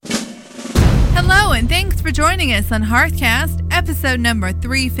Hello, and thanks for joining us on Hearthcast, episode number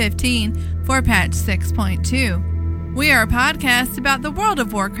 315 for patch 6.2. We are a podcast about the World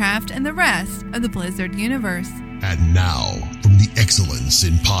of Warcraft and the rest of the Blizzard universe. And now, from the Excellence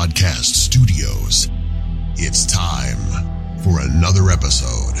in Podcast Studios, it's time for another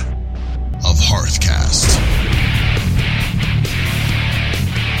episode of Hearthcast.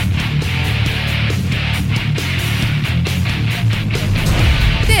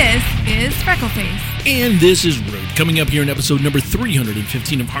 This is Freckleface. And this is Road. Coming up here in episode number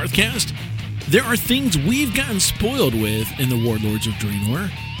 315 of Hearthcast, there are things we've gotten spoiled with in the Warlords of Draenor.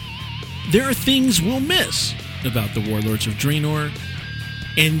 There are things we'll miss about the Warlords of Draenor.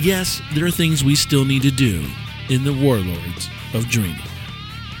 And yes, there are things we still need to do in the Warlords of Draenor.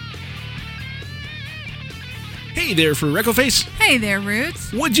 Hey there, Freckleface. Hey there,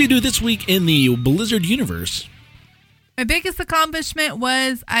 Roots. What'd you do this week in the Blizzard universe? My biggest accomplishment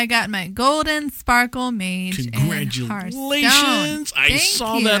was I got my Golden Sparkle Mage. Congratulations! I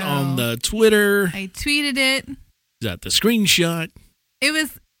saw you. that on the Twitter. I tweeted it. Got the screenshot. It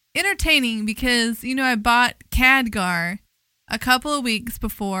was entertaining because, I bought Khadgar a couple of weeks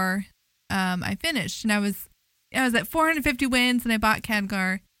before I finished. And I was at 450 wins and I bought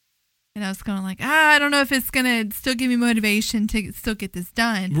Khadgar. And I was kind of like, I don't know if it's going to still give me motivation to still get this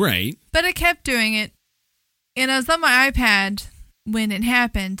done. Right. But I kept doing it. And I was on my iPad when it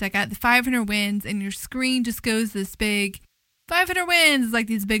happened. I got the 500 wins, and your screen just goes this big. 500 wins, like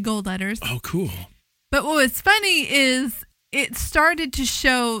these big gold letters. Oh, cool. But what was funny is it started to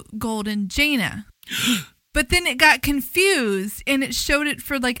show Golden Jaina. But then it got confused, and it showed it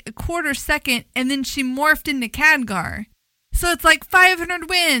for like a quarter second, and then she morphed into Khadgar. So it's like 500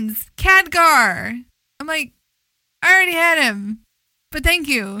 wins, Khadgar. I'm like, I already had him, but thank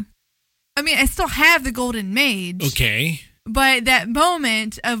you. I mean, I still have the Golden Mage. Okay. But that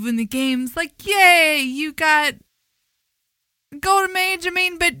moment of when the game's like, yay, you got Golden Mage,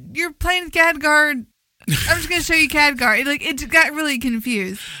 but you're playing Khadgar. I'm just going to show you Khadgar. It got really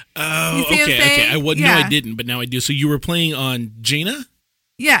confused. Oh, you see okay. what I'm saying? No, I didn't, but now I do. So you were playing on Jaina?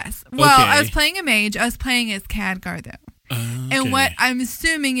 Yes. Well, okay. I was playing a mage. I was playing as Khadgar, though. Okay. And what I'm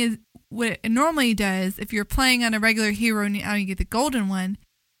assuming is what it normally does, if you're playing on a regular hero and now you get the golden one,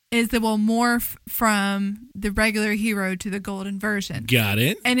 is it will morph from the regular hero to the golden version. Got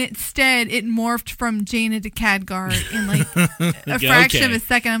it. And instead, it morphed from Jaina to Khadgar in like a fraction of a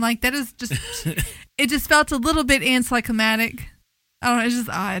second. I'm like, that is just, it just felt a little bit anticlimactic. I don't know, it's just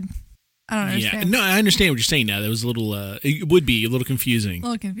odd. I don't understand. Yeah, no, I understand what you're saying now. That was a little, it would be a little confusing. A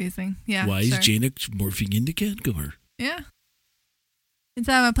little confusing, yeah. Why is Jaina morphing into Khadgar? Yeah. And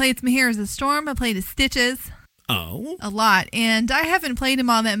so I played some Heroes of Storm. I played as Stitches. Oh. A lot. And I haven't played him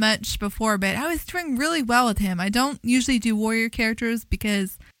all that much before, but I was doing really well with him. I don't usually do warrior characters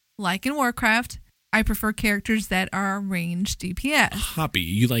because, like in Warcraft, I prefer characters that are ranged DPS. Hoppy.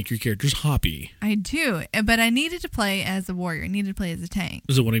 You like your characters hoppy. I do. But I needed to play as a warrior. I needed to play as a tank.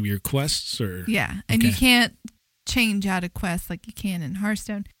 Was it one of your quests? Or? Yeah. And you can't change out of quests like you can in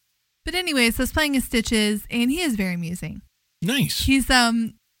Hearthstone. But anyways, I was playing as Stitches, and he is very amusing. Nice. He's,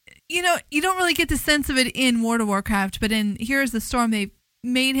 you don't really get the sense of it in World of Warcraft, but in Heroes of the Storm, they've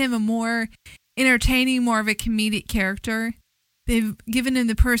made him a more entertaining, more of a comedic character. They've given him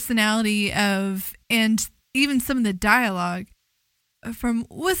the personality of, and even some of the dialogue from,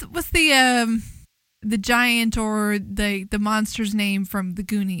 what's the giant or the monster's name from the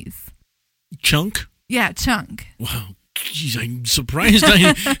Goonies? Chunk? Yeah, Chunk. Wow. Jeez, I'm surprised.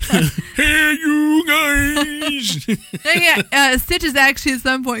 Hey, you guys! Yeah, Stitches actually at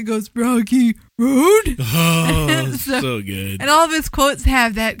some point goes, Rocky Road? Oh, so good. And all of his quotes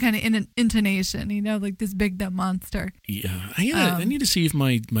have that kind of intonation, like this big dumb monster. Yeah, I need to see if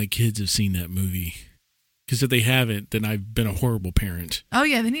my kids have seen that movie. Because if they haven't, then I've been a horrible parent. Oh,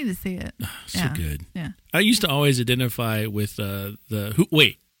 yeah, they need to see it. So good. Yeah. I used to always identify with who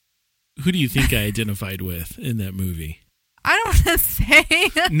do you think I identified with in that movie? I don't want to say.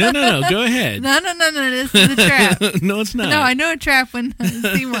 No. Go ahead. No. This is a trap. No, it's not. No, I know a trap when I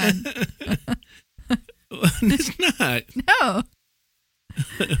see one. It's not. No.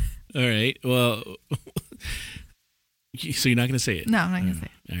 All right. Well, so you're not going to say it? No, I'm not going to say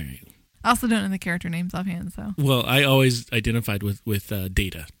it. All right. I also don't know the character names offhand, so. Well, I always identified with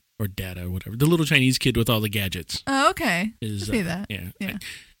Data or Data or whatever. The little Chinese kid with all the gadgets. Oh, okay. I see that. Yeah.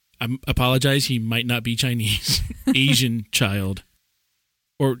 I apologize. He might not be Chinese. Asian child.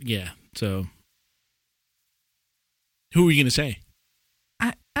 Or, yeah. So, who were you going to say?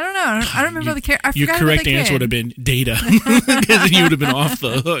 I don't know. I don't remember the character. Your correct answer would have been Data. Because then you would have been off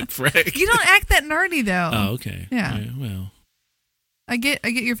the hook, Frank. You don't act that nerdy, though. Oh, okay. Yeah. Well. I get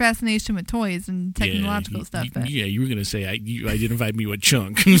your fascination with toys and technological stuff. But. Yeah, you were gonna say you identified me with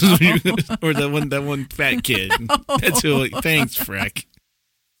Chunk, or that one fat kid. That's who. Thanks, Freck.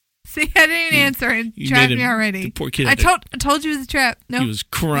 See, I didn't even answer. And trapped me already. The poor kid. I told you it was a trap. No, he was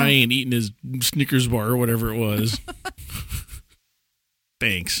crying, eating his Snickers bar or whatever it was.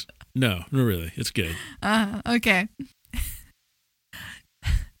 Thanks. No, really, it's good. Okay.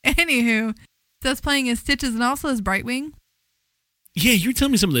 Anywho, so I was playing as Stitches and also as Brightwing. Yeah, you were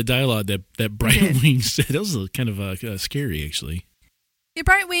telling me some of the dialogue that Brightwing said. That was kind of scary, actually. Yeah,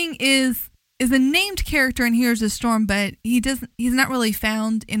 Brightwing is a named character in Heroes of Storm, but he's not really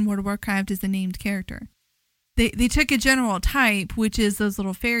found in World of Warcraft as a named character. They took a general type, which is those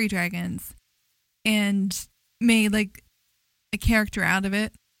little fairy dragons, and made like a character out of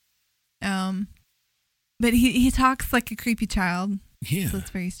it. But he talks like a creepy child. Yeah. So it's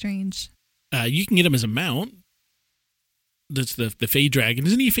very strange. You can get him as a mount. That's the Fey Dragon.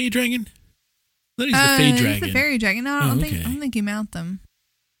 Isn't he a Fey Dragon? I thought he's the Fey Dragon. He's a fairy dragon. No, I don't think you mount them.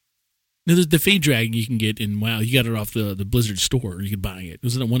 No, there's the Fey Dragon you can get in WoW. You got it off the Blizzard store. You can buy it.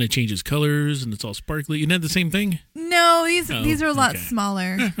 Isn't it one that changes colors and it's all sparkly? Isn't that the same thing? No, these are a lot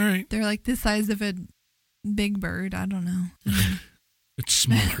smaller. All right. They're like the size of a big bird. I don't know. It's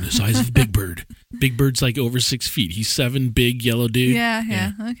smaller, the size of Big Bird. Big Bird's like over 6 feet. He's 7, big yellow dude.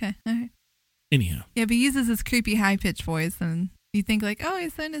 Yeah. Okay. All right. Anyhow. Yeah, but he uses this creepy high-pitched voice, and you think like, oh,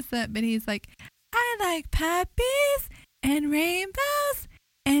 he's so innocent, but he's like, I like puppies and rainbows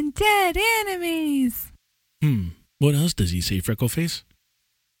and dead enemies. What else does he say, Freckleface?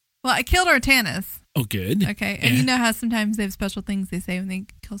 Well, I killed Artanis. Oh, good. Okay, and you know how sometimes they have special things they say when they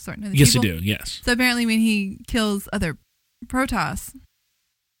kill certain other yes, people? Yes, they do, yes. So apparently when he kills other Protoss,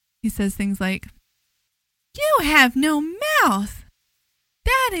 he says things like, you have no mouth.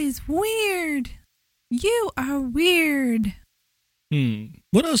 That is weird. You are weird.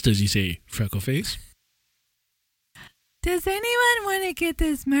 What else does he say, Freckleface? Does anyone want to get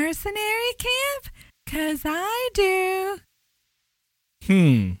this mercenary camp? 'Cause I do.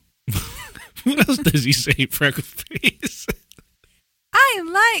 What else does he say, Freckleface? I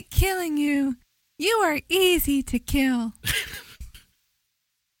like killing you. You are easy to kill.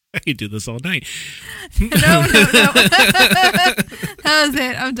 I could do this all night. No. That was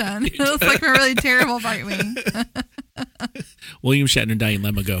it. I'm done. It looks like a really terrible Brightwing. William Shatner dying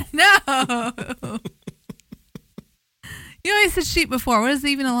Lemago. No. You always said sheep before. What does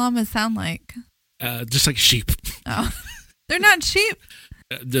even a llama sound like? Just like sheep. Oh, they're not sheep.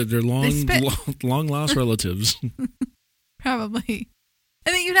 They're long lost relatives. Probably.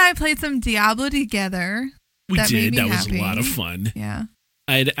 I think you and I played some Diablo together. We did. That happy. was a lot of fun. Yeah.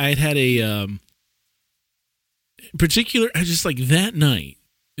 I'd had a particular. I just like that night.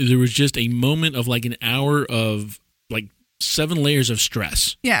 There was just a moment of like an hour of like 7 layers of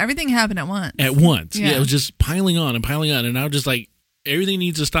stress. Yeah, everything happened at once. Yeah, it was just piling on, and I was just like, everything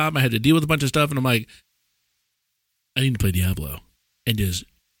needs to stop. I had to deal with a bunch of stuff, and I'm like, I need to play Diablo and just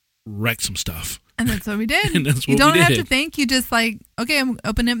wreck some stuff. And that's what we did. And that's what you don't we did. have to think. You just like, okay, I'm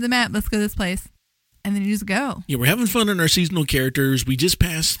opening up the map. Let's go to this place. And then you just go. Yeah, we're having fun on our seasonal characters. We just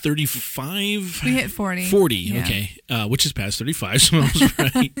passed 35. We hit 40. 40, yeah. Okay. Which is past 35, so I was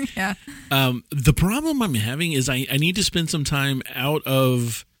right. Yeah. The problem I'm having is I need to spend some time out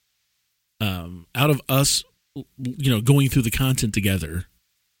of us, going through the content together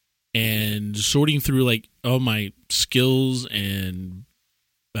and sorting through like all my skills and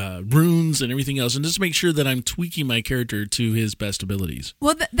runes and everything else, and just make sure that I'm tweaking my character to his best abilities.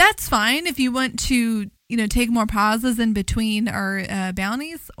 Well, that's fine if you want to, take more pauses in between our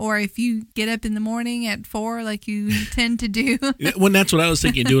bounties, or if you get up in the morning at 4 like you tend to do. Well, that's what I was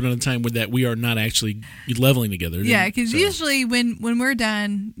thinking, doing at a time where that we are not actually leveling together. Yeah, because usually when we're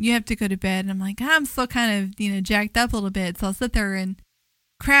done, you have to go to bed, and I'm like, I'm still kind of, jacked up a little bit, so I'll sit there and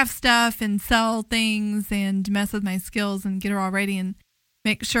craft stuff and sell things and mess with my skills and get her all ready and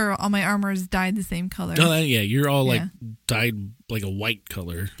make sure all my armor is dyed the same color. Oh, yeah, you're all like dyed like a white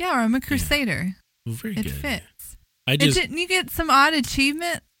color. Yeah, or I'm a crusader. Yeah. Well, very good. It fits. Didn't you get some odd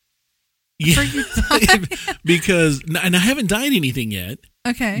achievement? Yeah, because, and I haven't dyed anything yet.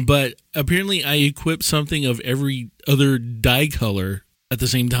 Okay. But apparently I equipped something of every other dye color at the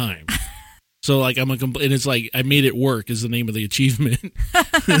same time. So like and it's like I made it work is the name of the achievement.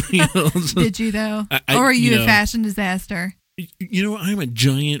 Did you though? Or are you a fashion disaster? I'm a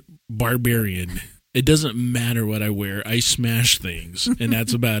giant barbarian. It doesn't matter what I wear. I smash things, and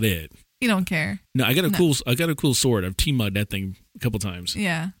that's about it. You don't care. No, I got a cool sword. I've T-mugged that thing a couple times.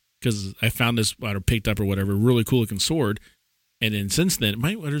 Yeah. Because I found this or picked up or whatever, really cool looking sword, and then since then,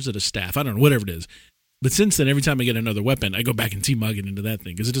 what is it? A staff? I don't know, whatever it is. But since then, every time I get another weapon, I go back and T-Mug it into that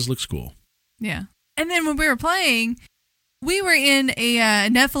thing because it just looks cool. Yeah. And then when we were playing, we were in a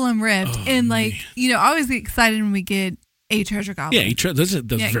Nephilim Rift. And, like, man. you know, I always get excited when we get a treasure goblin. Yeah, that's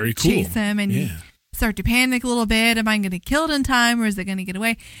very cool. Chase him and you start to panic a little bit. Am I going to kill it in time or is it going to get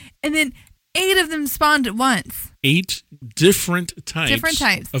away? And then 8 of them spawned at once. 8 different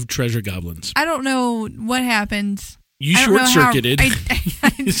types of treasure goblins. I don't know what happened. You short-circuited. I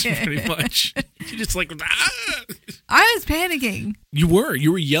It's did. pretty much. You just like, ah! I was panicking. You were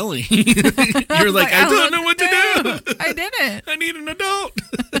yelling. You were like, I don't know what to do. I didn't. I need an adult.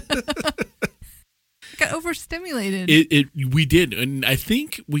 Got overstimulated. We did, and I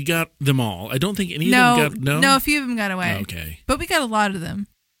think we got them all. I don't think any of them got No, a few of them got away. Okay. But we got a lot of them.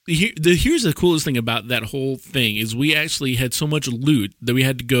 Here's the coolest thing about that whole thing is we actually had so much loot that we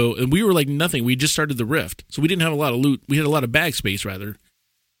had to go, and we were like nothing. We just started the rift, so we didn't have a lot of loot. We had a lot of bag space, rather.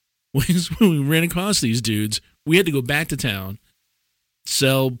 When we ran across these dudes, we had to go back to town,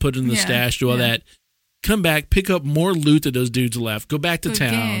 sell, put in the stash, do all that, come back, pick up more loot that those dudes left, go back to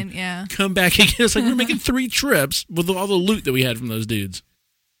town, come back again. It's like we're making 3 trips with all the loot that we had from those dudes.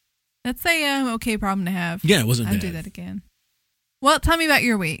 That's a okay problem to have. Yeah, it wasn't bad. I'll do that again. Well, tell me about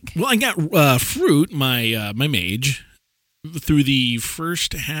your week. Well, I got Fruit, my mage, through the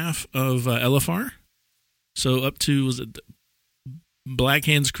first half of LFR. So up to, was it Black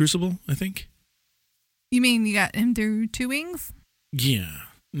Hands Crucible, I think? You mean you got him through 2 wings? Yeah.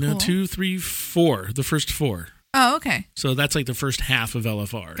 No, Cool. 2, 3, 4. The first 4. Oh, okay. So that's like the first half of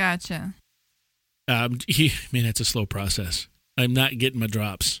LFR. Gotcha. It's a slow process. I'm not getting my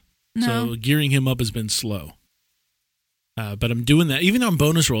drops. No. So gearing him up has been slow. But I'm doing that. Even on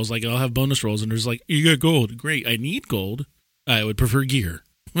bonus rolls, like I'll have bonus rolls and there's like, you got gold. Great. I need gold. I would prefer gear.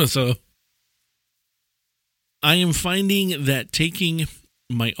 So I am finding that taking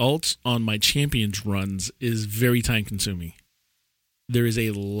my alts on my champions runs is very time consuming. There is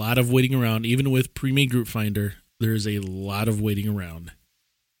a lot of waiting around. Even with pre-made group finder, there is a lot of waiting around.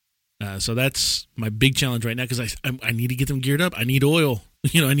 So that's my big challenge right now because I need to get them geared up. I need oil.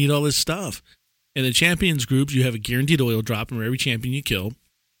 I need all this stuff. In the champions groups, you have a guaranteed oil drop from every champion you kill.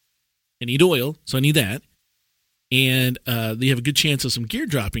 I need oil, so I need that. And they have a good chance of some gear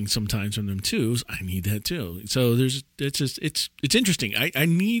dropping sometimes from them too. So I need that too. So it's interesting. I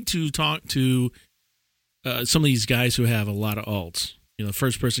need to talk to some of these guys who have a lot of alts. The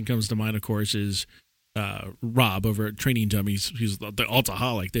first person comes to mind, of course, is Rob over at Training Dummies. He's the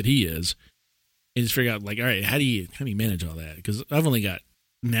altaholic that he is, and just figure out like, all right, how do you manage all that? Because I've only got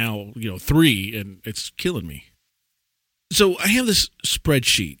now 3, and it's killing me. So I have this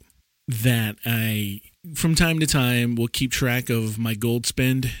spreadsheet that I, from time to time, will keep track of my gold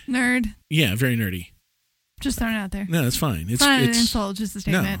spend. Nerd. Yeah, very nerdy. Just throwing it out there. No, that's fine. It's not an insult, just a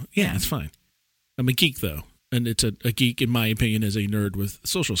statement. No, yeah, it's fine. I'm a geek, though. And it's a geek, in my opinion, is a nerd with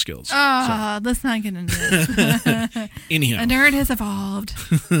social skills. Let's not get into this. Anyhow. A nerd has evolved.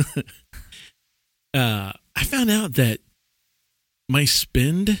 I found out that my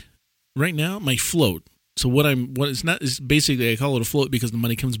spend right now, my float. So what it's not is basically I call it a float because the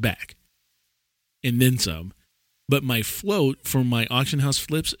money comes back. And then some. But my float for my auction house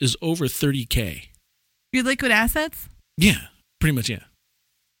flips is over 30K. Your liquid assets? Yeah, pretty much, yeah.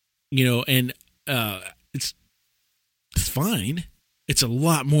 And it's fine. It's a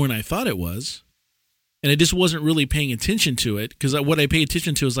lot more than I thought it was. And I just wasn't really paying attention to it because what I pay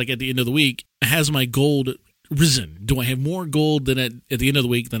attention to is like at the end of the week, has my gold risen? Do I have more gold than at the end of the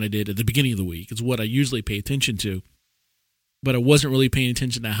week than I did at the beginning of the week? It's what I usually pay attention to. But I wasn't really paying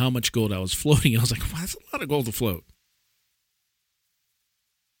attention to how much gold I was floating. I was like, wow, that's a lot of gold to float.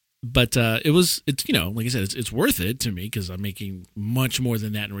 But it's like I said, it's worth it to me because I'm making much more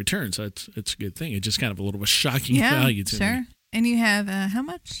than that in return. So it's a good thing. It's just kind of a little bit shocking value to me. Sure. And you have how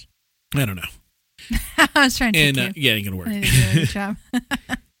much? I don't know. I was trying to and trick you. ain't gonna work. I did a good job.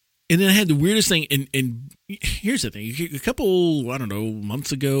 And then I had the weirdest thing. And here's the thing: a couple,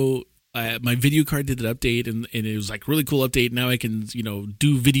 months ago, my video card did an update, and it was like really cool update. Now I can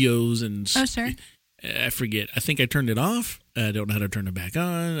do videos and. Oh, sure. I forget. I think I turned it off. I don't know how to turn it back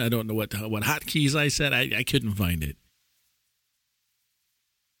on. I don't know what hotkeys I set. I couldn't find it.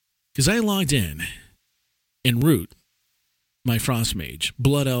 Because I logged in, and Root, my Frost Mage,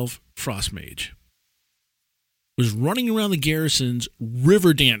 Blood Elf Frost Mage, was running around the garrisons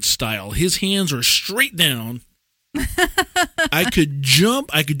river dance style. His hands are straight down. I could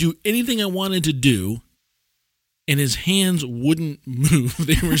jump. I could do anything I wanted to do. And his hands wouldn't move.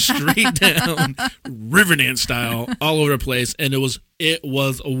 They were straight down, Riverdance style, all over the place. And it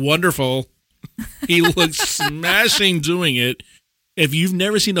was wonderful. He looked smashing doing it. If you've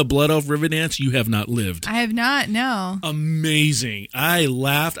never seen a Blood Elf river dance, you have not lived. I have not, no. Amazing. I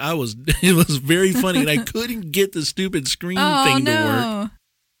laughed. It was very funny, and I couldn't get the stupid screen thing to work.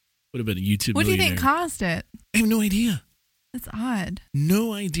 Would have been a YouTube What do you think millionaire. caused it? I have no idea. That's odd.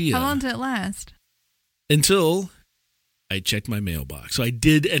 No idea. How long did it last? Until I checked my mailbox. So I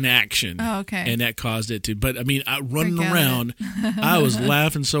did an action. Oh, okay. And that caused it to. But, I mean, running Forget around, I was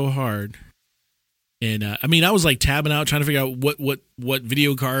laughing so hard. And, I mean, I was like tabbing out, trying to figure out what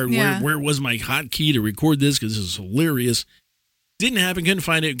video card, where was my hotkey to record this, because this is hilarious. Didn't happen, couldn't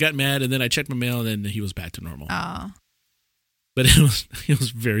find it, got mad, and then I checked my mail, and then he was back to normal. Oh. But it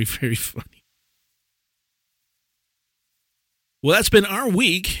was very, very funny. Well, that's been our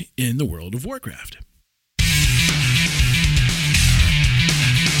week in the world of Warcraft.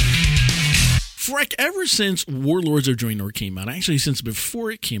 Freck, ever since Warlords of Draenor came out, actually since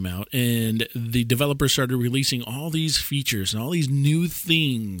before it came out, and the developers started releasing all these features and all these new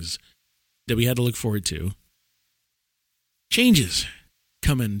things that we had to look forward to, changes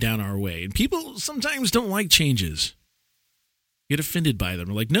coming down our way. And people sometimes don't like changes. Get offended by them.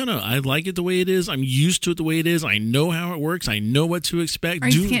 They're like, no, I like it the way it is. I'm used to it the way it is. I know how it works. I know what to expect. Or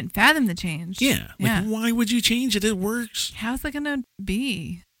you can't fathom the change. Yeah. Like, why would you change it? It works. How's that going to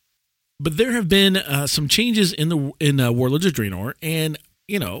be? But there have been some changes in Warlords of Draenor, and,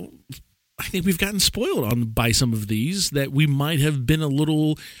 you know, I think we've gotten spoiled by some of these that we might have been a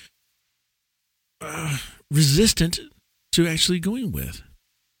little resistant to actually going with.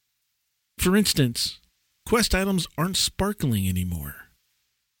 For instance, quest items aren't sparkling anymore.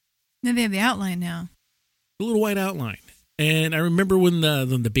 No, they have the outline now. A little white outline. And I remember when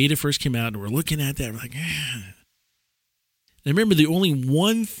the beta first came out and we're looking at that, we're like, I remember the only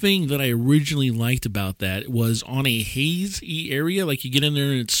one thing that I originally liked about that was on a hazy area, like you get in there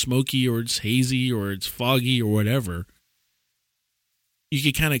and it's smoky or it's hazy or it's foggy or whatever, you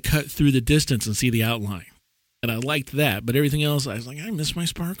could kind of cut through the distance and see the outline. And I liked that, but everything else, I was like, I miss my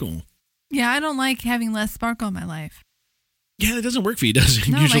sparkle. Yeah, I don't like having less sparkle in my life. Yeah, that doesn't work for you, does it?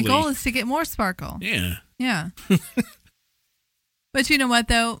 No, usually. my goal is to get more sparkle. Yeah. Yeah. But you know what,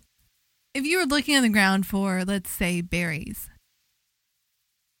 though? If you were looking on the ground for, let's say, berries,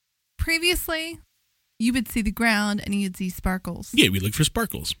 previously, you would see the ground and you'd see sparkles. Yeah, we look for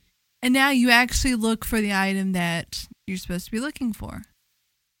sparkles. And now you actually look for the item that you're supposed to be looking for.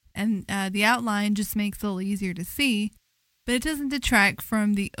 And the outline just makes it a little easier to see, but it doesn't detract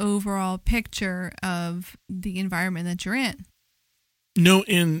from the overall picture of the environment that you're in. No,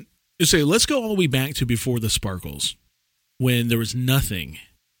 and say, let's go all the way back to before the sparkles, when there was nothing.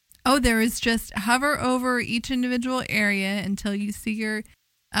 Oh, there is just hover over each individual area until you see your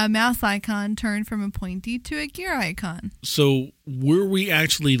mouse icon turn from a pointy to a gear icon. So were we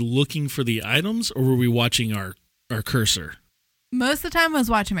actually looking for the items, or were we watching our cursor? Most of the time I was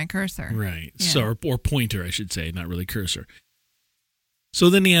watching my cursor. Right. Yeah. So, or pointer, I should say, not really cursor. So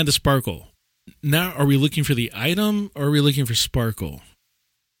then they had the sparkle. Now, are we looking for the item, or are we looking for sparkle?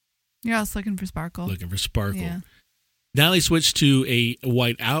 You're also looking for sparkle. Looking for sparkle. Yeah. Now they switched to a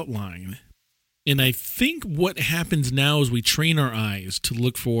white outline. And I think what happens now is we train our eyes to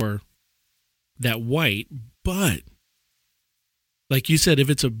look for that white. But, like you said, if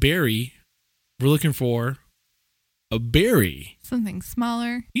it's a berry, we're looking for a berry. Something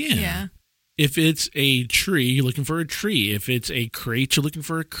smaller. Yeah. If it's a tree, you're looking for a tree. If it's a crate, you're looking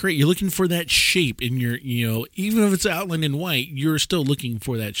for a crate. You're looking for that shape in your, even if it's outlined in white, you're still looking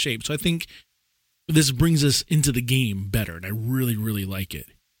for that shape. So I think this brings us into the game better, and I really, really like it.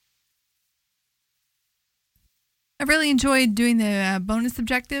 I really enjoyed doing the bonus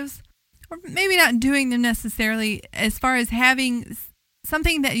objectives, or maybe not doing them necessarily, as far as having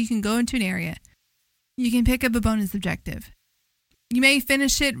something that you can go into an area. You can pick up a bonus objective. You may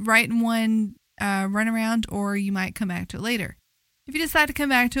finish it right in one run around, or you might come back to it later. If you decide to come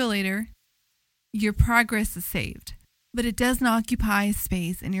back to it later, your progress is saved, but it doesn't occupy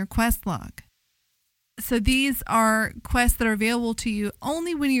space in your quest log. So these are quests that are available to you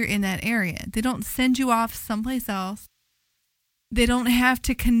only when you're in that area. They don't send you off someplace else. They don't have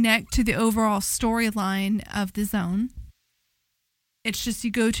to connect to the overall storyline of the zone. It's just you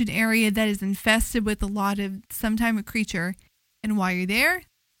go to an area that is infested with a lot of some type of creature, and while you're there,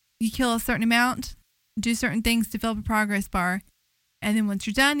 you kill a certain amount, do certain things, develop a progress bar, and then once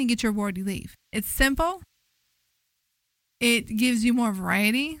you're done, you get your reward, you leave. It's simple. It gives you more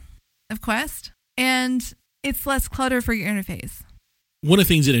variety of quest, and it's less clutter for your interface. One of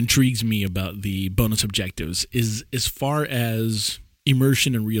the things that intrigues me about the bonus objectives is as far as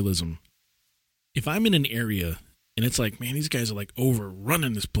immersion and realism. If I'm in an area and it's like, man, these guys are like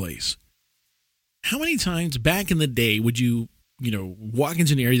overrunning this place. How many times back in the day would you walk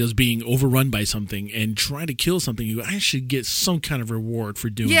into an area that's being overrun by something and try to kill something, you go, I should get some kind of reward for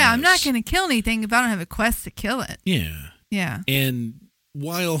doing this. Yeah, I'm not going to kill anything if I don't have a quest to kill it. Yeah. Yeah. And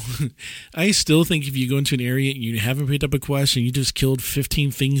while I still think if you go into an area and you haven't picked up a quest and you just killed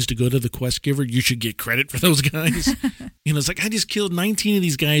 15 things to go to the quest giver, you should get credit for those guys. It's like, I just killed 19 of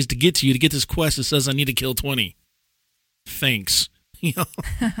these guys to get to you to get this quest that says I need to kill 20. Thanks. I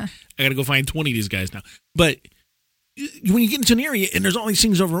got to go find 20 of these guys now. But when you get into an area and there's all these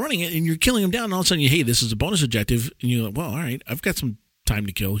things overrunning it and you're killing them down, and all of a sudden, hey, this is a bonus objective, and you're like, well, all right, I've got some time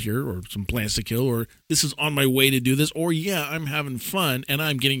to kill here, or some plants to kill, or this is on my way to do this, or yeah, I'm having fun and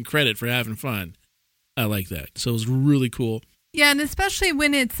I'm getting credit for having fun. I like that. So it was really cool. Yeah, and especially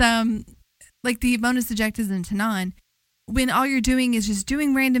when it's like the bonus objectives in Tanan, when all you're doing is just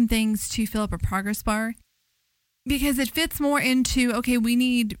doing random things to fill up a progress bar, because it fits more into, okay, we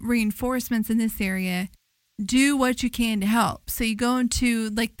need reinforcements in this area. Do what you can to help. So you go into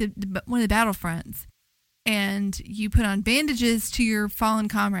like one of the battlefronts and you put on bandages to your fallen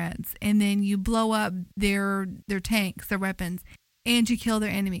comrades, and then you blow up their tanks, their weapons, and you kill their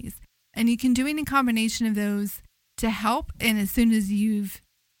enemies. And you can do any combination of those to help, and as soon as you've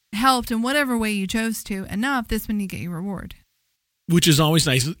helped in whatever way you chose to enough, that's when you get your reward. Which is always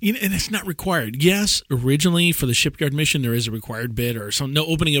nice, and it's not required. Yes, originally for the shipyard mission, there is a required bit or some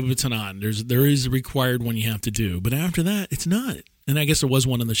opening of a Tanan. There is a required one you have to do, but after that, it's not. And I guess there was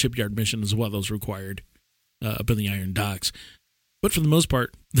one in the shipyard mission as well that was required up in the Iron Docks. But for the most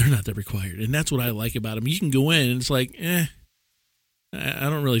part, they're not that required, and that's what I like about them. You can go in, and it's like, I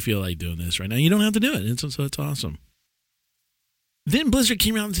don't really feel like doing this right now. You don't have to do it, so it's awesome. Then Blizzard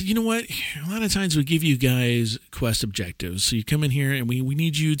came out and said, you know what? A lot of times we give you guys quest objectives. So you come in here and we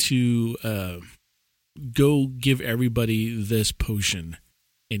need you to go give everybody this potion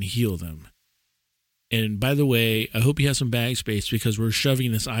and heal them. And by the way, I hope you have some bag space, because we're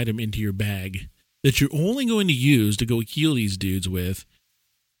shoving this item into your bag that you're only going to use to go heal these dudes with.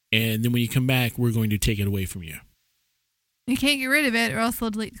 And then when you come back, we're going to take it away from you. You can't get rid of it or else they'll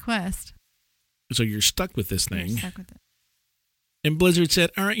delete the quest. So you're stuck with this thing. You're stuck with it. And Blizzard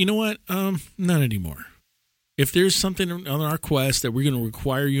said, all right, you know what? Not anymore. If there's something on our quest that we're going to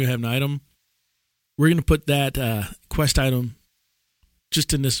require you to have an item, we're going to put that quest item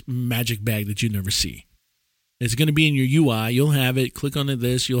just in this magic bag that you never see. It's going to be in your UI. You'll have it. Click on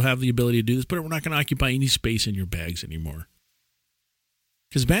this. You'll have the ability to do this, but we're not going to occupy any space in your bags anymore.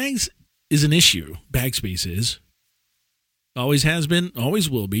 Because bags is an issue. Bag space is. Always has been, always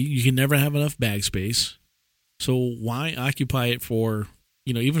will be. You can never have enough bag space. So why occupy it for,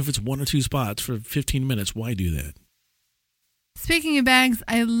 even if it's 1 or 2 spots for 15 minutes, why do that? Speaking of bags,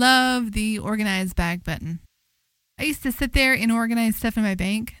 I love the organize bag button. I used to sit there and organize stuff in my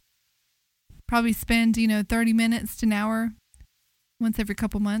bank. Probably spend, 30 minutes to an hour once every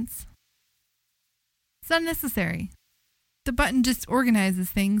couple months. It's unnecessary. The button just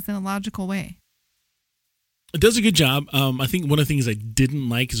organizes things in a logical way. It does a good job. I think one of the things I didn't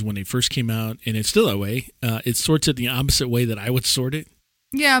like is when it first came out, and it's still that way, it sorts it the opposite way that I would sort it.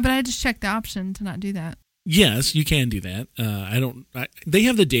 Yeah, but I just checked the option to not do that. Yes, you can do that. They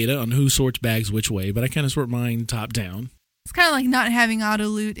have the data on who sorts bags which way, but I kind of sort mine top down. It's kind of like not having auto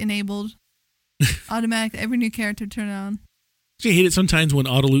loot enabled. Automatic, every new character turn it on. So you hate it sometimes when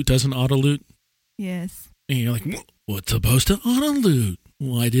auto loot doesn't auto loot? Yes. And you're like, what's supposed to auto loot?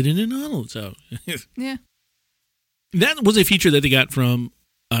 Why didn't it auto loot? So yeah. That was a feature that they got from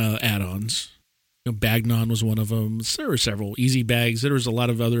add-ons. Bagnon was one of them. There were several. Easy Bags. There was a lot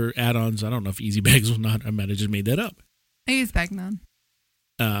of other add-ons. I don't know if Easy Bags was not. I might have just made that up. I use Bagnon.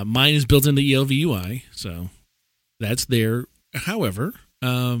 Mine is built into ELV UI, so that's there. However,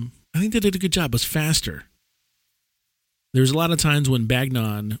 I think they did a good job. It was faster. There's a lot of times when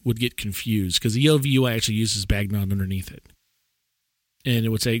Bagnon would get confused because ELV UI actually uses Bagnon underneath it. And it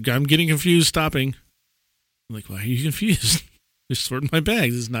would say, I'm getting confused, stopping. I'm like, why are you confused? Just sorting my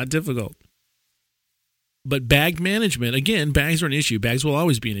bags. It's not difficult. But bag management, again, bags are an issue. Bags will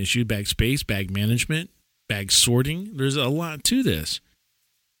always be an issue. Bag space, bag management, bag sorting. There's a lot to this.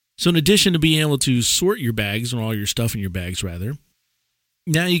 So in addition to being able to sort your bags and all your stuff in your bags, rather,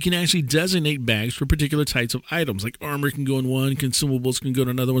 now you can actually designate bags for particular types of items. Like armor can go in one, consumables can go in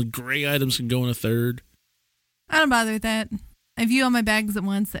another one, gray items can go in a third. I don't bother with that. I view all my bags at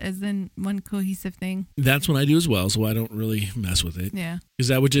once as in one cohesive thing. That's what I do as well, so I don't really mess with it. Yeah. Because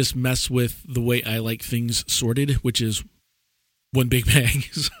that would just mess with the way I like things sorted, which is one big bag.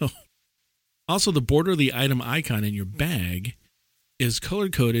 So, also, the border of the item icon in your bag is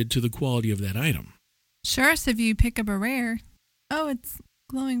color-coded to the quality of that item. Sure, so if you pick up a rare, it's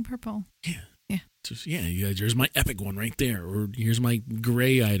glowing purple. Yeah. Yeah. Just, yeah, here's my epic one right there, or here's my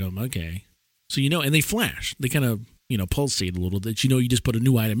gray item. Okay. So, and they flash. They kind of, pulsate a little bit. You just put a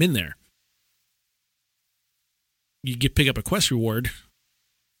new item in there. You pick up a quest reward.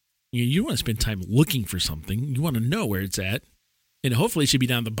 You want to spend time looking for something. You want to know where it's at. And hopefully it should be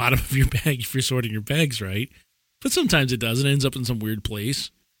down the bottom of your bag if you're sorting your bags right. But sometimes it doesn't. It ends up in some weird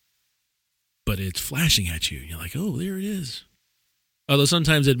place. But it's flashing at you. You're like, oh, there it is. Although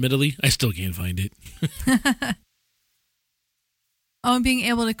sometimes, admittedly, I still can't find it. Oh, and being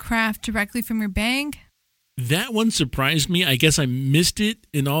able to craft directly from your bag? That one surprised me. I guess I missed it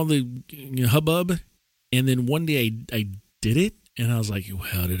in all the hubbub. And then one day I did it, and I was like, well,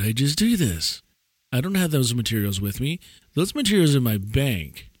 how did I just do this? I don't have those materials with me. Those materials are in my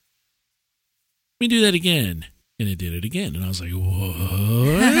bank. Let me do that again. And it did it again. And I was like,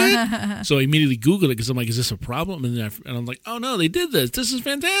 what? So I immediately Googled it because I'm like, is this a problem? And I'm like, oh, no, they did this. This is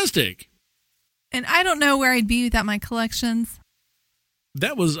fantastic. And I don't know where I'd be without my collections.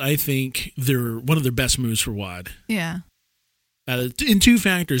 That was, I think, one of their best moves for WoD. Yeah. In two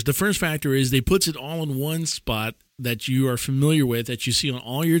factors. The first factor is they puts it all in one spot that you are familiar with, that you see on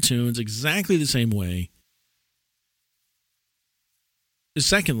all your tunes exactly the same way.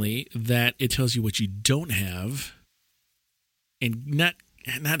 Secondly, that it tells you what you don't have, and not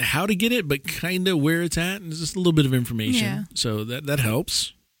how to get it, but kind of where it's at, and it's just a little bit of information. Yeah. So that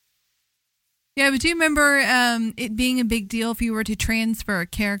helps. Yeah, but do you remember it being a big deal if you were to transfer a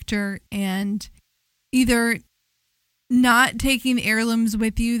character and either not taking heirlooms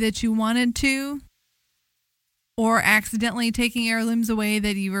with you that you wanted to, or accidentally taking heirlooms away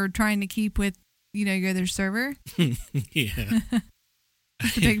that you were trying to keep with, your other server? Yeah.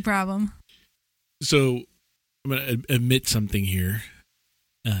 It's a big problem. So I'm going to admit something here.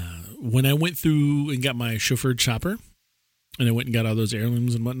 When I went through and got my chauffeured chopper, and I went and got all those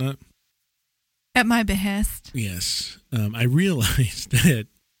heirlooms and whatnot. At my behest. Yes. I realized that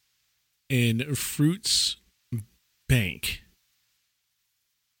in Fruit's bank,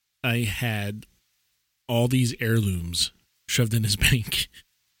 I had all these heirlooms shoved in his bank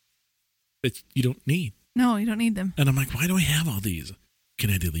that you don't need. No, you don't need them. And I'm like, why do I have all these? Can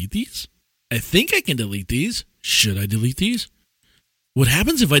I delete these? I think I can delete these. Should I delete these? What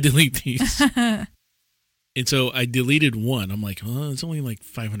happens if I delete these? And so I deleted one. I'm like, oh, it's only like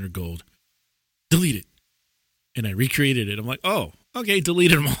 500 gold. Delete it. And I recreated it. I'm like, oh, okay,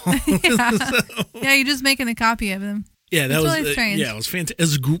 deleted them all. Yeah, you're just making a copy of them. Yeah, that was really strange. Yeah, it was fantastic. It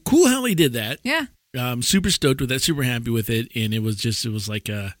was cool how they did that. Yeah. I'm super stoked with that, super happy with it. And it was like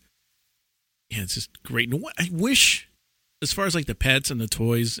it's just great. And I wish, as far as like the pets and the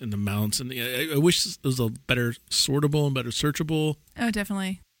toys and the mounts, and I wish it was a better sortable and better searchable. Oh,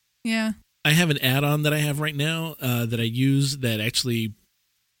 definitely. Yeah. I have an add-on that I have right now that I use that actually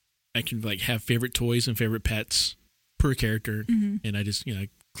I can like have favorite toys and favorite pets per character, and I just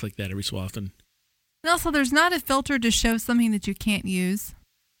click that every so often. And also, there's not a filter to show something that you can't use.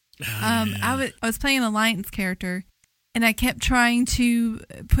 I was playing an Alliance character, and I kept trying to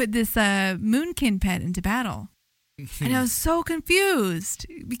put this Moonkin pet into battle. And I was so confused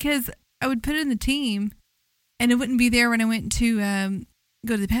because I would put it in the team, and it wouldn't be there when I went to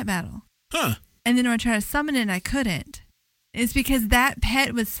go to the pet battle. Huh. And then when I tried to summon it, I couldn't. It's because that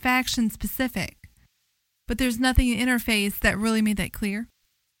pet was faction specific. But there's nothing in interface that really made that clear.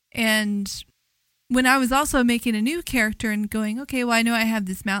 And when I was also making a new character and going, okay, well, I know I have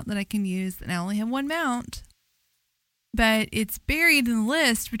this mount that I can use, and I only have one mount, but it's buried in the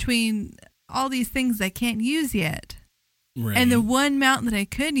list between all these things I can't use yet. Right. And the one mount that I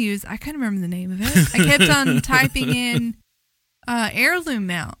could use, I couldn't remember the name of it. I kept on typing in heirloom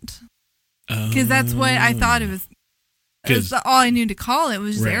mount because that's what I thought it was. It was all I knew to call it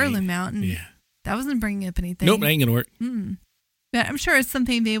was just heirloom mount, and that wasn't bringing up anything. Nope, that ain't gonna work. But I'm sure it's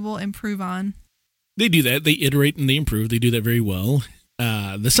something they will improve on. They do that. They iterate and they improve. They do that very well.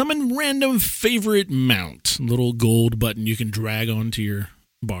 The summon random favorite mount, little gold button you can drag onto your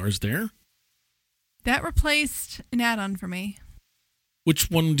bars there. That replaced an add-on for me.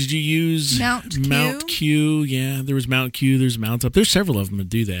 Which one did you use? Mount Q. Mount Q. Yeah, there was Mount Q. There's Mount Up. There's several of them that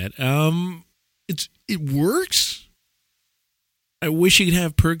do that. It works. I wish you could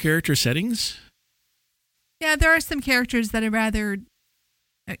have per character settings. Yeah, there are some characters that I'd rather,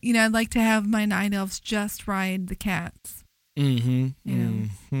 I'd like to have my night elves just ride the cats. It'd be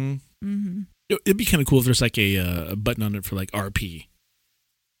kind of cool if there's like a button on it for like RP.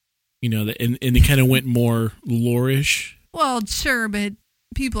 And it kind of went more lore-ish. Well, sure, but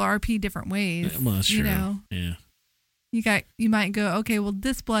people RP different ways. Well, that's true. Yeah. You might go, okay, well,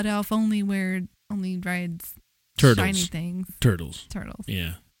 this blood elf only rides turtles. shiny things. Turtles. Turtles.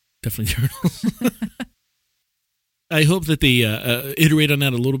 Yeah. Definitely turtles. I hope that they iterate on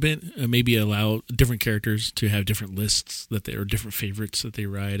that a little bit. Maybe allow different characters to have different lists that they are different favorites that they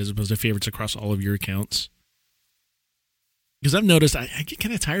ride, as opposed to favorites across all of your accounts. Because I've noticed I get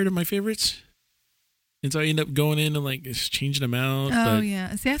kind of tired of my favorites, and so I end up going in and like just changing them out. Oh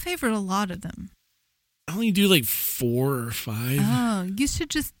yeah, see, I favorite a lot of them. I only do like 4 or 5. Oh, you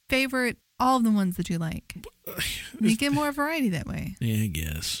should just favorite all of the ones that you like. You get more variety that way. Yeah, I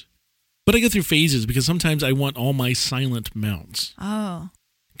guess. But I go through phases because sometimes I want all my silent mounts. Oh.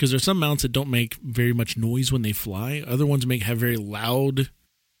 Because there's some mounts that don't make very much noise when they fly. Other ones have very loud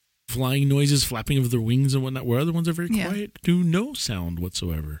flying noises, flapping of their wings and whatnot, where other ones are very quiet, do no sound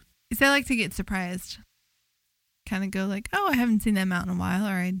whatsoever. See, I like to get surprised. Kind of go like, oh, I haven't seen that mount in a while,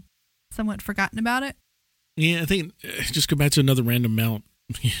 or I'd somewhat forgotten about it. Yeah, I think just go back to another random mount.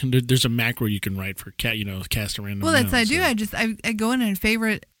 There's a macro you can write for cast a random. Well, that's mount, what I do. I go in and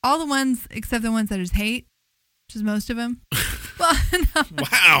favorite all the ones except the ones I just hate, which is most of them. Well, no.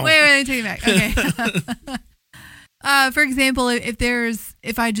 Wow. Wait, let me take it back. Okay. For example,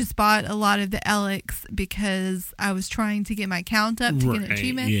 if I just bought a lot of the Alex because I was trying to get my count up to get an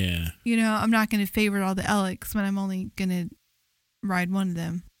achievement, I'm not going to favorite all the Alex when I'm only going to ride one of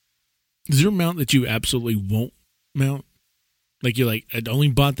them. Is there a mount that you absolutely won't mount? Like you're like, I only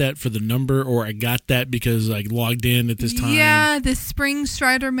bought that for the number, or I got that because I logged in at this time? Yeah, the Spring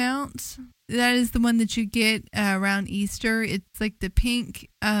Strider mount. That is the one that you get around Easter. It's like the pink,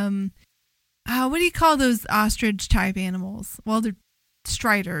 what do you call those ostrich type animals? Well, they're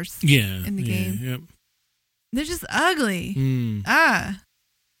striders in the game. Yep. They're just ugly. Mm. I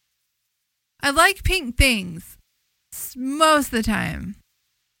like pink things most of the time.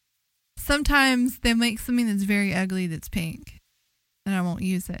 Sometimes they make something that's very ugly that's pink, and I won't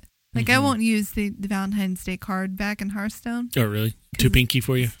use it. Like, I won't use the Valentine's Day card back in Hearthstone. Oh, really? Too pinky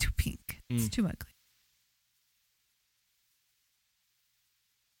for you? It's too pink. It's too ugly.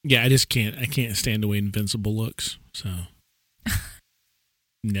 Yeah, I just can't. I can't stand the way Invincible looks, so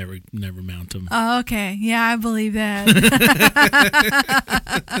never mount them. Oh, okay. Yeah, I believe that.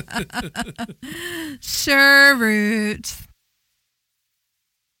 Sure, Root.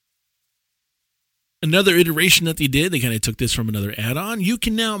 Another iteration that they did, they kind of took this from another add-on. You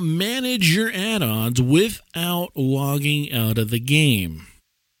can now manage your add-ons without logging out of the game.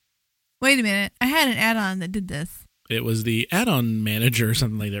 Wait a minute. I had an add-on that did this. It was the add-on manager or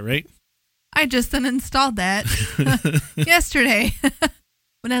something like that, right? I just uninstalled that yesterday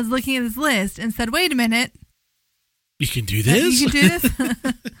when I was looking at this list and said, wait a minute. You can do this? You can do this?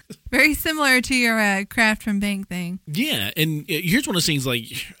 Very similar to your Craft from Bank thing. Yeah, and here's one of those things, like,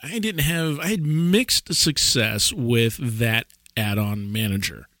 I had mixed success with that add-on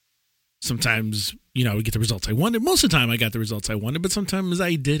manager. Sometimes, I would get the results I wanted. Most of the time I got the results I wanted, but sometimes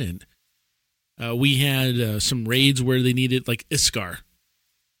I didn't. We had some raids where they needed, like, Iskar.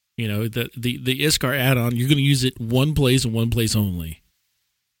 The Iskar add-on, you're going to use it one place and one place only.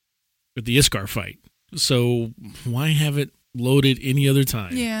 With the Iskar fight. So why have it loaded any other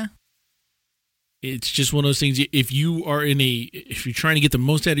time? Yeah. It's just one of those things. If you're trying to get the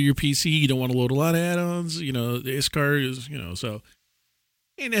most out of your PC, you don't want to load a lot of add-ons. The Iskar is, so.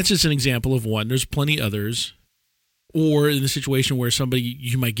 And that's just an example of one. There's plenty others. Or in the situation where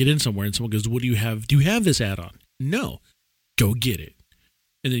you might get in somewhere and someone goes, what do you have? Do you have this add-on? No. Go get it.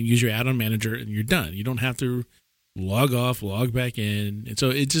 And then use your add-on manager and you're done. You don't have to log off, log back in. And so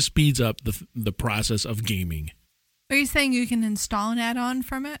it just speeds up the process of gaming. Are you saying you can install an add-on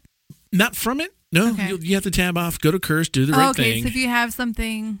from it? Not from it. No, okay. You have to tab off, go to Curse, do the right thing. Okay, so if you have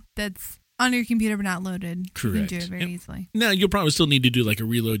something that's on your computer but not loaded, correct. You can do it very easily. Now, you'll probably still need to do like a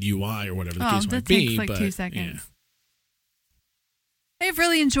reload UI or whatever the case might be. That takes like 2 seconds. Yeah. I've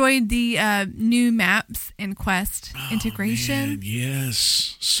really enjoyed the new maps and quest integration. Man,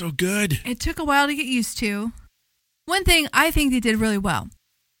 yes, so good. It took a while to get used to. One thing I think they did really well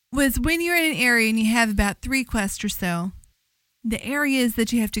was when you're in an area and you have about 3 quests or so, the areas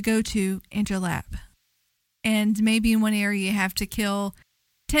that you have to go to interlap. And maybe in one area you have to kill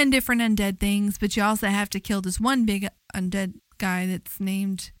 10 different undead things, but you also have to kill this one big undead guy that's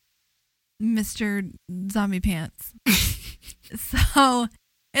named Mr. Zombie Pants. So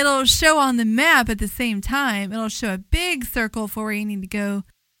it'll show on the map at the same time. It'll show a big circle for where you need to go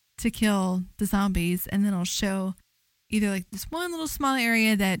to kill the zombies, and then it'll show either like this one little small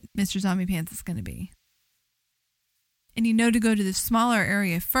area that Mr. Zombie Pants is going to be. And you know to go to the smaller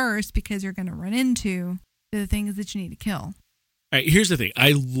area first because you're going to run into the things that you need to kill. All right, here's the thing.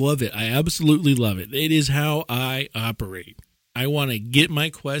 I love it. I absolutely love it. It is how I operate. I want to get my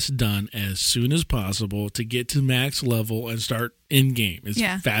quest done as soon as possible to get to max level and start in game as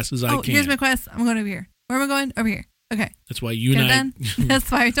fast as I can. Here's my quest. I'm going over here. Where am I going? Over here. Okay. That's why you and I. That's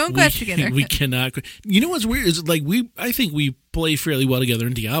why we don't quest together. We cannot. You know what's weird is like I think we play fairly well together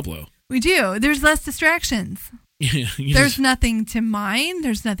in Diablo. We do. There's less distractions. Yeah. There's nothing to mine.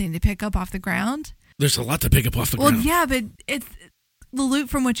 There's nothing to pick up off the ground. There's a lot to pick up off the ground. Well, yeah, but it's the loot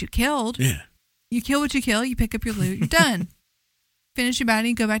from what you killed. Yeah. You kill what you kill. You pick up your loot. You're done. Finish your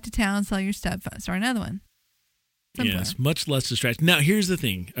bounty. Go back to town. Sell your stuff. Start another one. Simpler. Yes, much less distracting. Now, here's the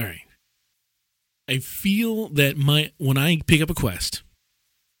thing. All right. I feel that when I pick up a quest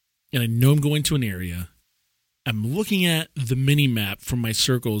and I know I'm going to an area, I'm looking at the mini map for my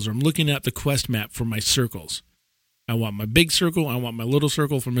circles, or I'm looking at the quest map for my circles. I want my big circle. I want my little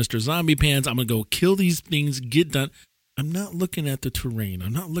circle for Mr. Zombie Pants. I'm going to go kill these things, get done. I'm not looking at the terrain.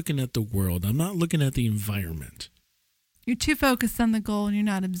 I'm not looking at the world. I'm not looking at the environment. You're too focused on the goal and you're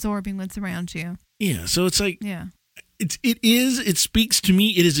not absorbing what's around you. Yeah, so it's like, yeah. It speaks to me.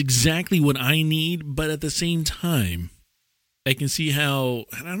 It is exactly what I need, but at the same time, I can see how,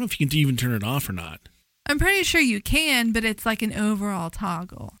 I don't know if you can even turn it off or not. I'm pretty sure you can, but it's like an overall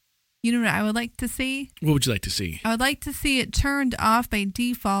toggle. You know what I would like to see? What would you like to see? I would like to see it turned off by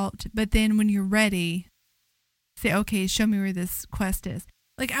default, but then when you're ready, say, okay, show me where this quest is.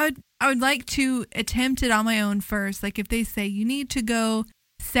 Like I would like to attempt it on my own first. Like if they say you need to go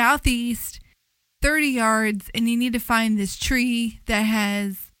southeast 30 yards and you need to find this tree that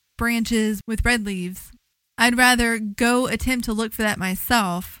has branches with red leaves, I'd rather go attempt to look for that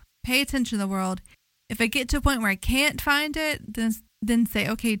myself, pay attention to the world. If I get to a point where I can't find it, then say,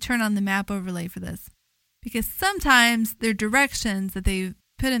 okay, turn on the map overlay for this. Because sometimes their directions that they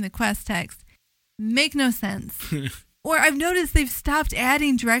put in the quest text make no sense. Or I've noticed they've stopped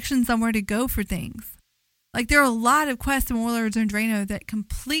adding directions on where to go for things. Like there are a lot of quests in Warlords of Draenor that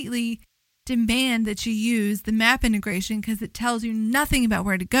completely demand that you use the map integration because it tells you nothing about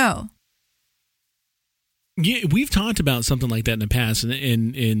where to go. Yeah, we've talked about something like that in the past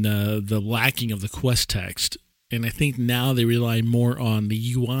in the lacking of the quest text. And I think now they rely more on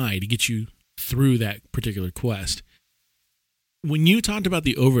the UI to get you through that particular quest. When you talked about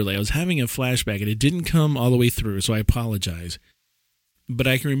the overlay, I was having a flashback, and it didn't come all the way through, so I apologize. But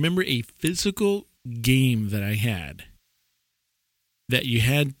I can remember a physical game that I had that you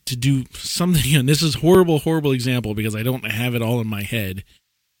had to do something, and this is horrible example because I don't have it all in my head.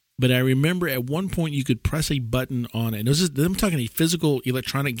 But I remember at one point you could press a button on it. I'm talking a physical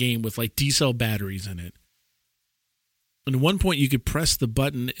electronic game with like D-cell batteries in it. And at one point you could press the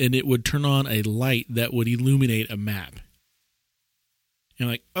button and it would turn on a light that would illuminate a map. And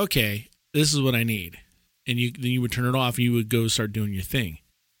like, okay, this is what I need. And then you would turn it off and you would go start doing your thing.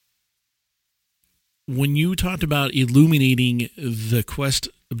 When you talked about illuminating the quest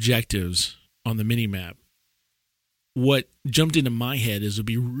objectives on the minimap, what jumped into my head is it would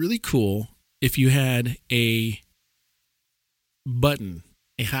be really cool if you had a button,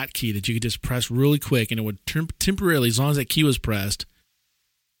 a hotkey that you could just press really quick and it would temporarily, as long as that key was pressed,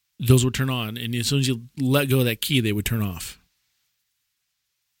 those would turn on. And as soon as you let go of that key, they would turn off.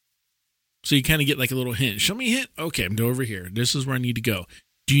 So you kind of get like a little hint. Show me a hint. Okay, I'm over here. This is where I need to go.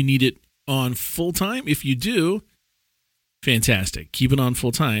 Do you need it on full time? If you do, fantastic. Keep it on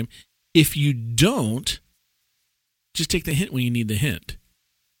full time. If you don't, just take the hint when you need the hint.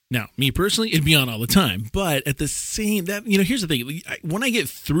 Now, me personally, it'd be on all the time. But at the same, here's the thing. When I get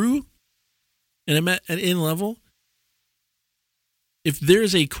through and I'm at end level, if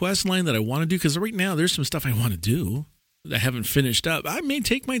there's a quest line that I want to do, because right now there's some stuff I want to do that I haven't finished up, I may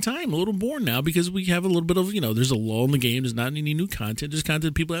take my time, a little bored now because we have a little bit of, there's a lull in the game. There's not any new content. There's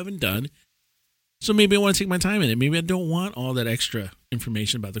content people haven't done. So maybe I want to take my time in it. Maybe I don't want all that extra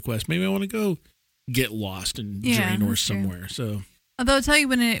information about the quest. Maybe I want to go get lost in Draenor somewhere. So, although I'll tell you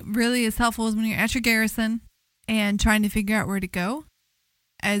when it really is helpful is when you're at your garrison and trying to figure out where to go.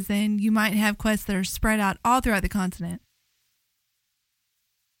 As in, you might have quests that are spread out all throughout the continent.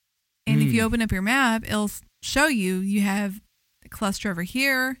 And if you open up your map, it'll show you have a cluster over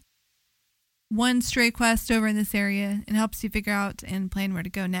here, one stray quest over in this area, and helps you figure out and plan where to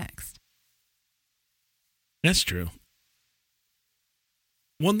go next. That's true.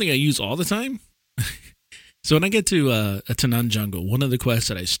 One thing I use all the time, so when I get to a Tanaan jungle, one of the quests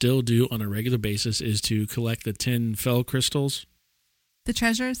that I still do on a regular basis is to collect the 10 fell crystals. The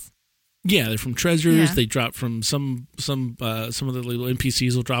treasures? Yeah, they're from treasures. Yeah. They drop from some of the little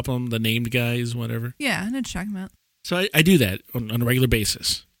NPCs will drop them, the named guys, whatever. Yeah, I know what you're talking about. So I do that on a regular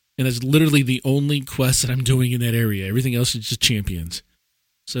basis. And it's literally the only quest that I'm doing in that area. Everything else is just champions.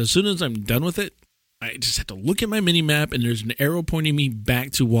 So as soon as I'm done with it, I just have to look at my mini map, and there's an arrow pointing me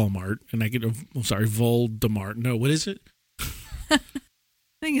back to Walmart, and I get Voldemort. No, what is it? I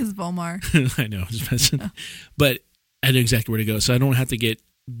think it's Volmar. I know, just messing. Oh. But I know exactly where to go, so I don't have to get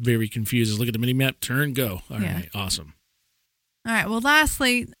very confused. Just look at the mini map, turn, go. All right, awesome. All right, well,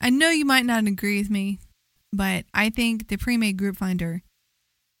 lastly, I know you might not agree with me, but I think the pre-made group finder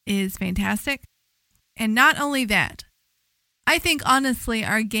is fantastic. And not only that, I think, honestly,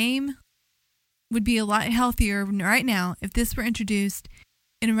 our game would be a lot healthier right now if this were introduced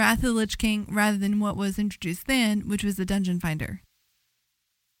in Wrath of the Lich King rather than what was introduced then, which was the Dungeon Finder.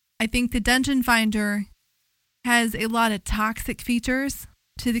 I think the Dungeon Finder has a lot of toxic features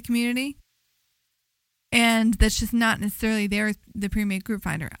to the community, and that's just not necessarily there, the pre-made group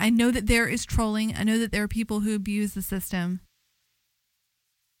finder. I know that there is trolling. I know that there are people who abuse the system.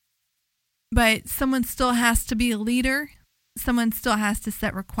 But someone still has to be a leader. Someone still has to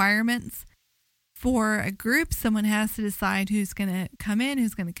set requirements for a group. Someone has to decide who's going to come in,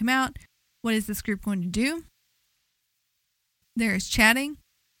 who's going to come out. What is this group going to do? There is chatting.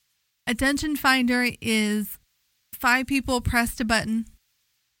 A dungeon finder is 5 people pressed a button.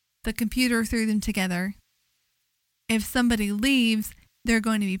 The computer threw them together. If somebody leaves, they're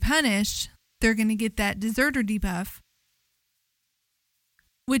going to be punished. They're going to get that deserter debuff,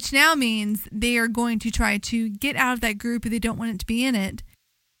 which now means they are going to try to get out of that group if they don't want it to be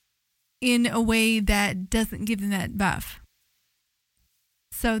in a way that doesn't give them that buff.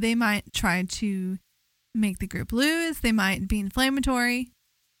 So they might try to make the group lose. They might be inflammatory.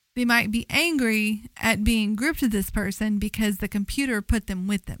 They might be angry at being grouped with this person because the computer put them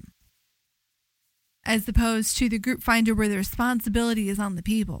with them, as opposed to the group finder where the responsibility is on the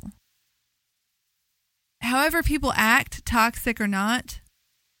people. However people act, toxic or not,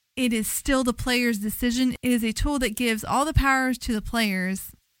 it is still the player's decision. It is a tool that gives all the powers to the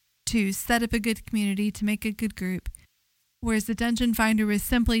players to set up a good community, to make a good group, whereas the dungeon finder was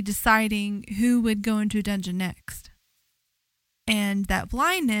simply deciding who would go into a dungeon next. And that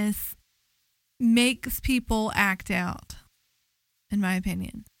blindness makes people act out, in my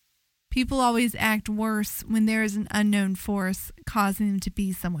opinion. People always act worse when there is an unknown force causing them to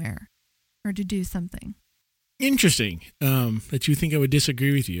be somewhere or to do something. Interesting that you think I would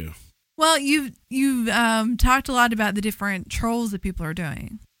disagree with you. Well, you've talked a lot about the different trolls that people are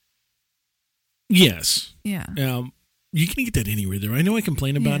doing. Yes. Yeah. You can get that anywhere, though. I know I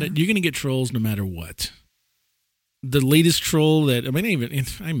complain about it. You're going to get trolls no matter what. The latest troll that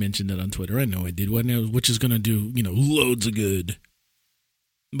I mentioned that on Twitter. I know I did. Which is going to do loads of good.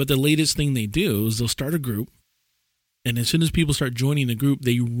 But the latest thing they do is they'll start a group, and as soon as people start joining the group,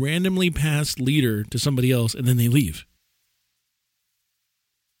 they randomly pass leader to somebody else, and then they leave.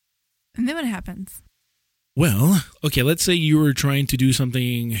 And then what happens? Well, okay, let's say you were trying to do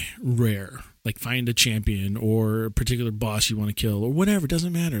something rare, like find a champion or a particular boss you want to kill or whatever. It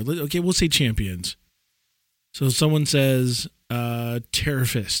doesn't matter. Okay, we'll say champions. So someone says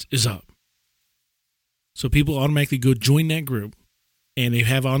Terrorfist is up. So people automatically go join that group. And they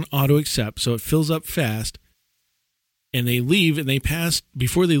have on auto accept, so it fills up fast. And they leave, and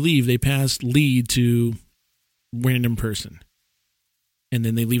before they leave, they pass lead to random person. And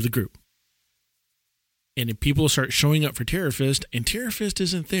then they leave the group. And if people start showing up for Terrorfist, and Terrorfist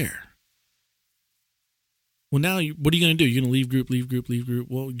isn't there. Well, now, what are you going to do? You're going to leave group.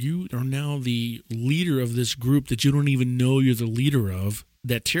 Well, you are now the leader of this group that you don't even know you're the leader of,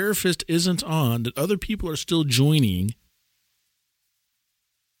 that Terrorfist isn't on, that other people are still joining.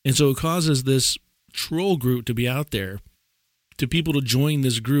 And so it causes this troll group to be out there, to people to join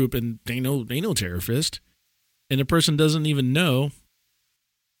this group, and they know Terrorfist, and the person doesn't even know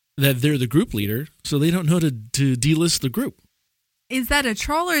that they're the group leader, so they don't know to delist the group. Is that a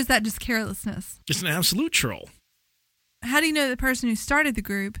troll or is that just carelessness? Just an absolute troll. How do you know the person who started the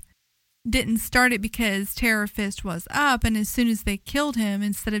group didn't start it because Terrorfist was up, and as soon as they killed him,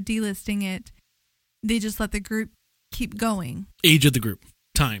 instead of delisting it, they just let the group keep going? Age of the group.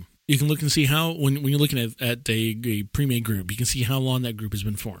 Time. You can look and see how, when you're looking at a pre-made group, you can see how long that group has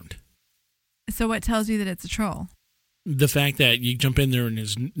been formed. So what tells you that it's a troll? The fact that you jump in there and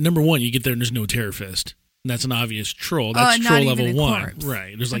there's, number one, you get there and there's no Terrorfist. And that's an obvious troll. That's troll level 1. Corpse.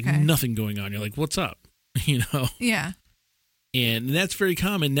 Right. There's nothing going on. You're like, what's up? Yeah. And that's very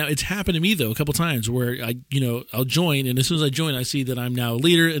common. Now, it's happened to me, though, a couple times where I'll join, and as soon as I join, I see that I'm now a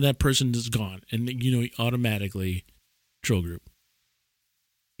leader and that person is gone. And, automatically troll group.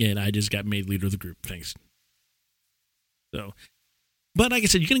 And I just got made leader of the group. Thanks. So, but like I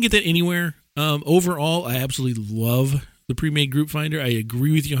said, you're going to get that anywhere. Overall, I absolutely love the pre-made group finder. I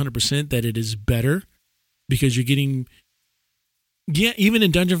agree with you 100% that it is better because you're getting Yeah, even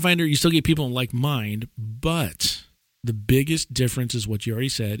in Dungeon Finder, you still get people in like mind, but the biggest difference is what you already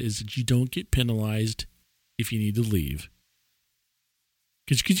said, is that you don't get penalized if you need to leave.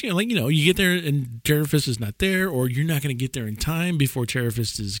 Because you get there and Terrorfist is not there, or you're not going to get there in time before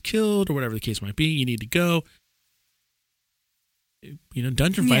Terrorfist is killed, or whatever the case might be. You need to go.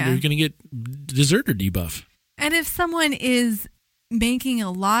 Dungeon Finder, you're going to get deserter debuff. And if someone is making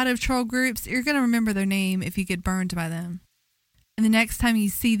a lot of troll groups, you're going to remember their name if you get burned by them. And the next time you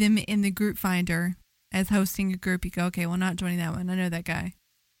see them in the group finder as hosting a group, you go, okay, well, not joining that one. I know that guy.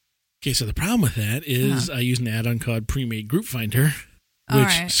 Okay, so the problem with that is I use an add-on called Pre-Made Group Finder,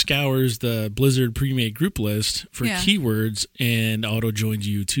 which scours the Blizzard pre-made group list for keywords and auto-joins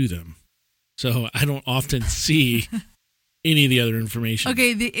you to them. So I don't often see any of the other information.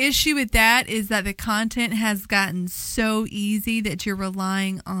 Okay, the issue with that is that the content has gotten so easy that you're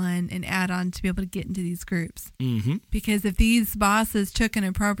relying on an add-on to be able to get into these groups. Mm-hmm. Because if these bosses took an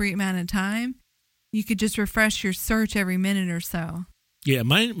appropriate amount of time, you could just refresh your search every minute or so. Yeah,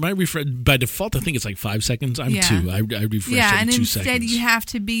 my refresh, by default, I think it's like 5 seconds. I'm 2. I refresh every 2 seconds. Yeah, and instead you have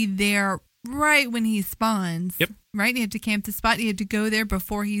to be there right when he spawns. Yep. Right? You have to camp the spot. You have to go there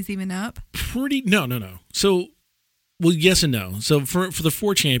before he's even up. No. So, well, yes and no. So for the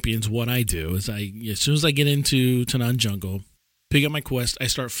 4 champions, what I do is as soon as I get into Tanaan Jungle, pick up my quest, I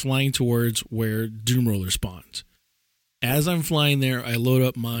start flying towards where Doomroller spawns. As I'm flying there, I load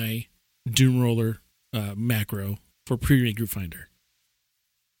up my Doomroller macro for Pre-Made Group Finder.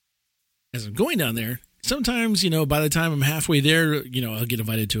 As I'm going down there, sometimes, by the time I'm halfway there, I'll get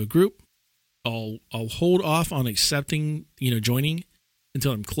invited to a group. I'll hold off on accepting, joining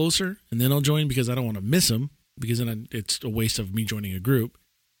until I'm closer, and then I'll join because I don't want to miss them, because then it's a waste of me joining a group.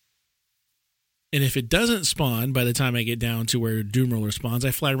 And if it doesn't spawn by the time I get down to where Doomroller spawns,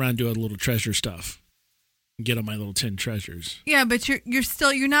 I fly around doing a little treasure stuff. Get on my little 10 treasures. Yeah, but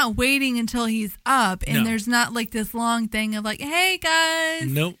you're not waiting until he's up, and there's not like this long thing of like, hey guys.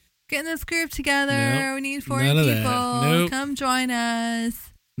 Nope. Get in this group together. Nope. We need 40 people. Nope. Come join us.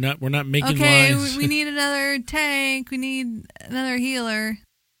 We're not making lines. Okay, we need another tank. We need another healer.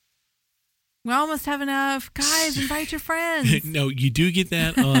 We almost have enough. Guys, invite your friends. No, you do get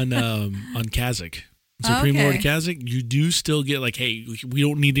that on Kazakh. So Pre-Made Kazakh, you do still get like, hey, we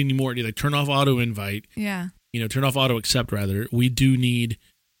don't need any more. Like, turn off auto invite. Yeah. Turn off auto accept rather. We do need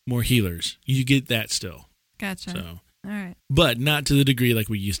more healers. You get that still. Gotcha. So. All right. But not to the degree like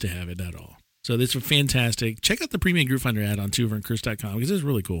we used to have it at all. So this is fantastic. Check out the Pre-Made Group Finder add-on too over on Curse.com because it's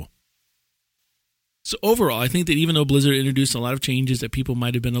really cool. So overall, I think that even though Blizzard introduced a lot of changes that people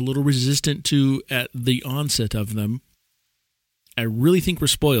might have been a little resistant to at the onset of them, I really think we're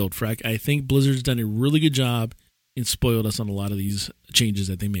spoiled, Freck. I think Blizzard's done a really good job and spoiled us on a lot of these changes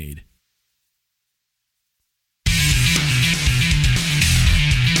that they made.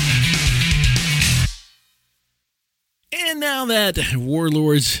 And now that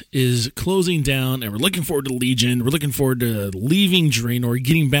Warlords is closing down and we're looking forward to Legion, we're looking forward to leaving Draenor,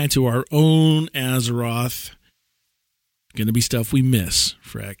 getting back to our own Azeroth, going to be stuff we miss,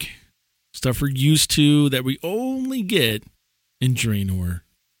 Freck. Stuff we're used to that we only get in Draenor.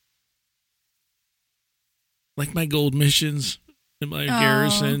 Like my gold missions and my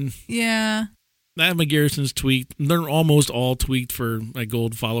garrison. Yeah. I have my garrisons tweaked. They're almost all tweaked for my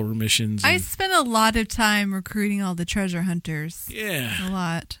gold follower missions. I spent a lot of time recruiting all the treasure hunters. Yeah. A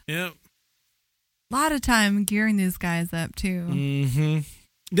lot. Yep. A lot of time gearing these guys up, too. Mm-hmm.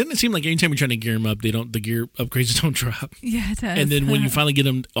 Doesn't it seem like anytime you're trying to gear them up, the gear upgrades don't drop? Yeah, it does. And then when you finally get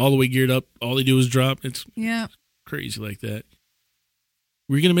them all the way geared up, all they do is drop. It's crazy like that.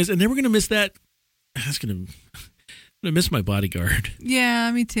 We're going to miss, and then we're going to miss that. I'm going to miss my bodyguard.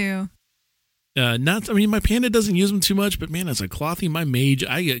 Yeah, me too. My panda doesn't use them too much, but man, as a clothy, my mage,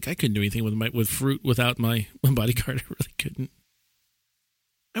 I couldn't do anything with fruit without my bodyguard. I really couldn't.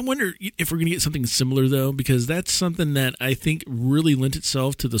 I wonder if we're going to get something similar though, because that's something that I think really lent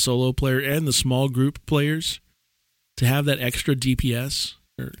itself to the solo player and the small group players to have that extra DPS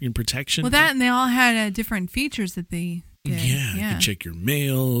or in protection. Well, that and they all had different features that they did. Yeah, you could check your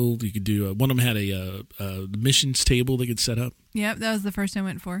mail. You could do one of them had a missions table they could set up. Yep, that was the first I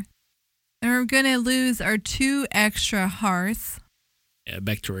went for. And we're going to lose our 2 extra hearths. Yeah,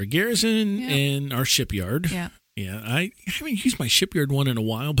 back to our garrison and our shipyard. Yeah. Yeah, I haven't used my shipyard one in a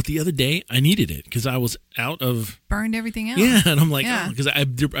while, but the other day I needed it because I was out of... Burned everything out. Yeah, and I'm like, because I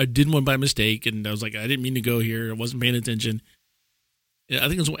did one by mistake, and I was like, I didn't mean to go here. I wasn't paying attention. I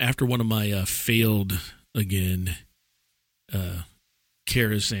think it was after one of my failed, again,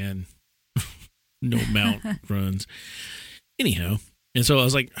 Karasan no mount runs. Anyhow... And so I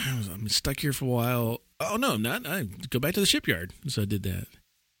was like, I'm stuck here for a while. Oh, no, not. I go back to the shipyard. So I did that.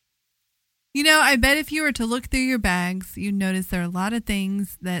 You know, I bet if you were to look through your bags, you'd notice there are a lot of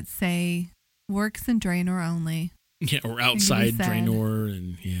things that say works in Draenor only. Yeah, or outside Draenor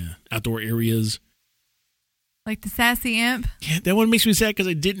and, outdoor areas. Like the Sassy Imp. Yeah, that one makes me sad because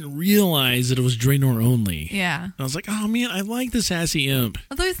I didn't realize that it was Draenor only. Yeah. I was like, oh, man, I like the Sassy Imp.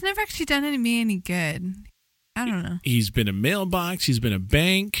 Although he's never actually done me any good. I don't know. He's been a mailbox. He's been a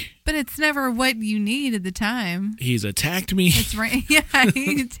bank. But it's never what you need at the time. He's attacked me. It's right. Yeah,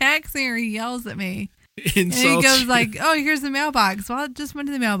 he attacks me or he yells at me. And he goes like, oh, here's the mailbox. Well, I just went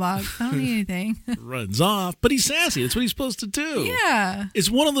to the mailbox. I don't need anything. Runs off. But he's sassy. That's what he's supposed to do. Yeah. It's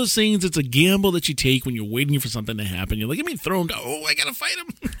one of those things, it's a gamble that you take when you're waiting for something to happen. You're like, let me throw him down. Oh, I got to fight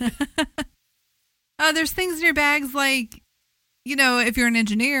him. There's things in your bags like, you know, if you're an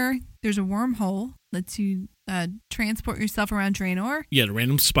engineer, there's a wormhole that lets you transport yourself around Draenor. Yeah, the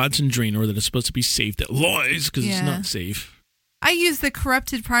random spots in Draenor that are supposed to be safe that lies because it's not safe. I use the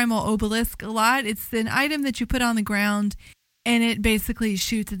corrupted primal obelisk a lot. It's an item that you put on the ground, and it basically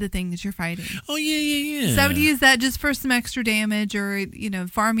shoots at the thing that you're fighting. Oh, yeah. So I would use that just for some extra damage or, you know,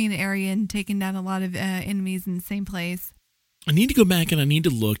 farming an area and taking down a lot of enemies in the same place. I need to go back and I need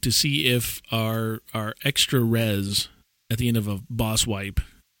to look to see if our extra res at the end of a boss wipe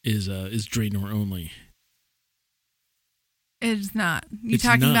is Draenor only. It is not. You're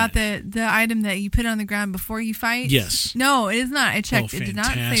talking about the item that you put on the ground before you fight? Yes. No, it is not. I checked. Oh, it did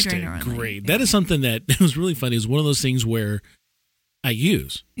not say Draenor only. Great. Yeah. That is something that was really funny. It's one of those things where I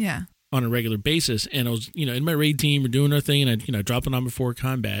use on a regular basis. And I was, you know, in my raid team, we're doing our thing, and I, you know, drop it on before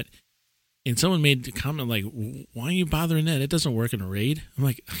combat. And someone made a comment like, why are you bothering that? It doesn't work in a raid. I'm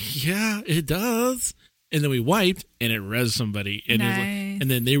like, yeah, it does. And then we wiped, and it res somebody. And, nice.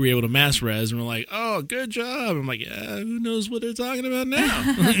 And then they were able to mass res, and we're like, oh, good job. I'm like, yeah, who knows what they're talking about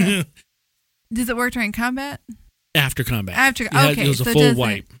now? Does it work during combat? After combat. Okay. It was a full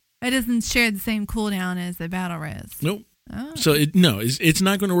wipe. It doesn't share the same cooldown as the battle res. Nope. Oh. So, it's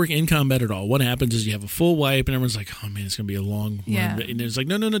not going to work in combat at all. What happens is you have a full wipe, and everyone's like, oh, man, it's going to be a long one. And it's like,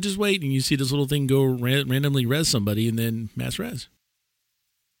 no, just wait. And you see this little thing go randomly res somebody, and then mass res.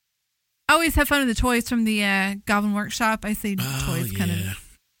 I always have fun with the toys from the Goblin Workshop. I say toys, kind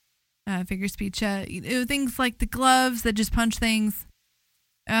of figure speech. Things like the gloves that just punch things.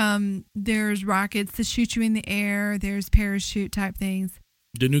 There's rockets that shoot you in the air. There's parachute type things.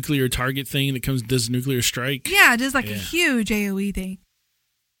 The nuclear target thing that does nuclear strike. Yeah, it does like a huge AoE thing.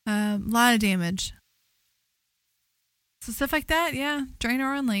 A lot of damage. So stuff like that,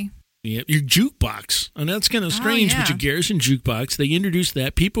 Draenor only. Yeah, your jukebox. And that's kind of strange, but your Garrison jukebox, they introduced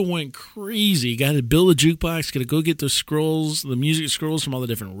that. People went crazy. Got to build a jukebox, got to go get the scrolls, the music scrolls from all the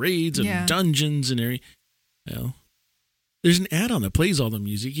different raids and dungeons and everything. Well, there's an add-on that plays all the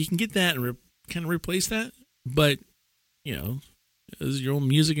music. You can get that and kind of replace that. But, you know, it's your own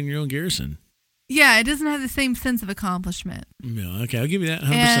music and your own Garrison. Yeah, it doesn't have the same sense of accomplishment. No, okay, I'll give you that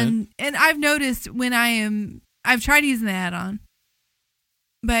 100%. And I've noticed when I've tried using the add-on.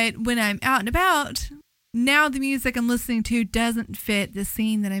 But when I'm out and about, now the music I'm listening to doesn't fit the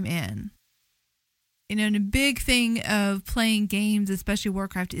scene that I'm in. You know, and a big thing of playing games, especially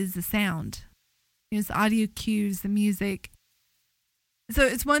Warcraft, is the sound. You know, it's the audio cues, the music. So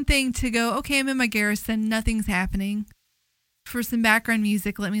it's one thing to go, okay, I'm in my Garrison, nothing's happening. For some background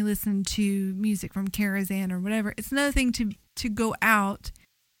music, let me listen to music from Karazhan or whatever. It's another thing to go out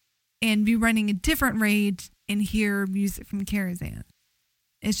and be running a different raid and hear music from Karazhan.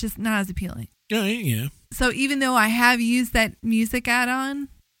 It's just not as appealing. Yeah. So even though I have used that music add-on,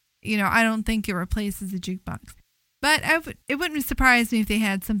 you know, I don't think it replaces the jukebox. But it wouldn't surprise me if they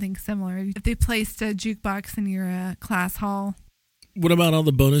had something similar. If they placed a jukebox in your class hall. What about all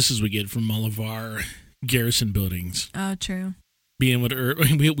the bonuses we get from all of our Garrison buildings? Oh, true. Being able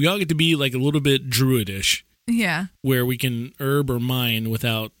to we all get to be like a little bit druidish. Yeah. Where we can herb or mine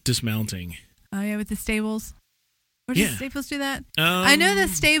without dismounting. Oh, yeah, with the stables. Or does stables do that? I know the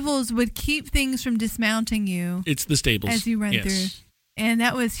stables would keep things from dismounting you. It's the stables. As you run through. And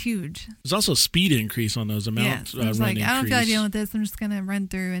that was huge. There's also a speed increase on those amounts. I was like, I don't feel like dealing with this. I'm just going to run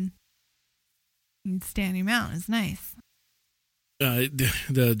through and stay on your mount. It's nice.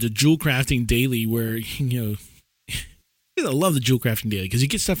 The jewel crafting daily where, you know, I love the jewel crafting daily because you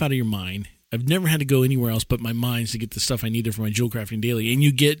get stuff out of your mine. I've never had to go anywhere else but my mines to get the stuff I needed for my jewel crafting daily. And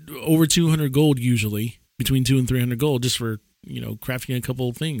you get over 200 gold usually. Between 200 and 300 gold just for, you know, crafting a couple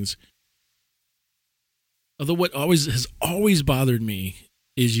of things. Although what has always bothered me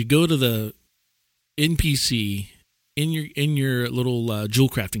is you go to the NPC in your little jewel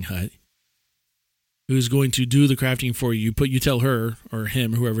crafting hut. who's going to do the crafting for you. You tell her or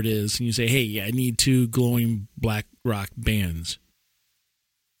him, whoever it is, and you say, hey, I need 2 glowing black rock bands.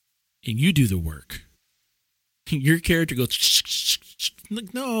 And you do the work. Your character goes,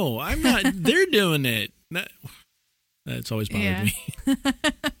 like, no, I'm not. They're doing it. That's always bothered me.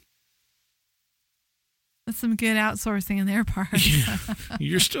 That's some good outsourcing on their part. Yeah.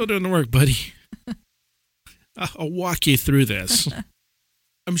 You're still doing the work, buddy. I'll walk you through this.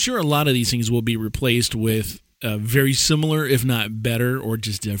 I'm sure a lot of these things will be replaced with very similar, if not better, or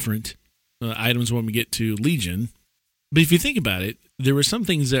just different items when we get to Legion. But if you think about it, there were some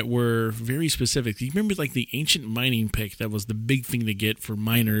things that were very specific. You remember like the ancient mining pick that was the big thing to get for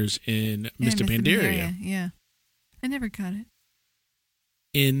miners in Mr. Pandaria. Yeah. I never got it.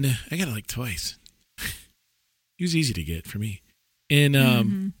 I got it like twice. It was easy to get for me.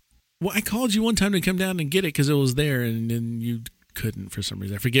 And well, I called you one time to come down and get it because it was there, and then you couldn't for some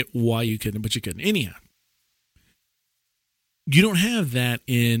reason. I forget why you couldn't, but you couldn't. Anyhow, you don't have that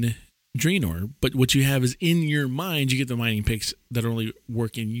in Draenor, but what you have is in your mind, you get the mining picks that only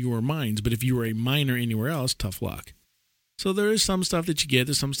work in your mines. But if you were a miner anywhere else, tough luck. So there is some stuff that you get.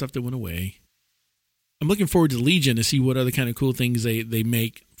 There's some stuff that went away. I'm looking forward to Legion to see what other kind of cool things they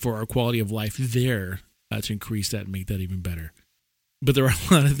make for our quality of life there to increase that and make that even better. But there are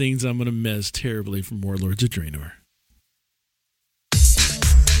a lot of things I'm going to miss terribly from Warlords of Draenor.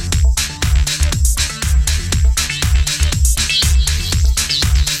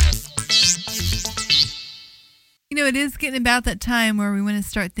 You know, it is getting about that time where we want to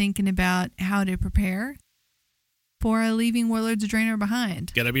start thinking about how to prepare for leaving Warlords of Draenor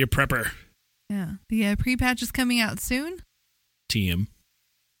behind. Gotta be a prepper. Yeah. The pre-patch is coming out soon. TM.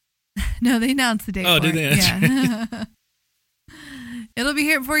 No, they announced the date. Oh, for did it. they? Yeah. It'll be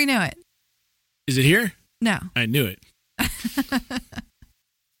here before you know it. Is it here? No. I knew it.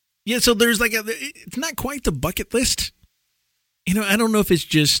 Yeah, so there's like it's not quite the bucket list. You know, I don't know if it's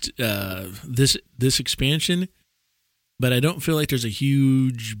just this expansion, but I don't feel like there's a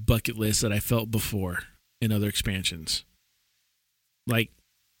huge bucket list that I felt before in other expansions. Like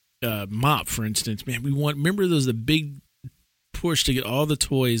Mop, for instance. Man, remember those the big push to get all the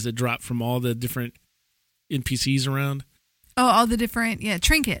toys that dropped from all the different NPCs around? Oh, all the different,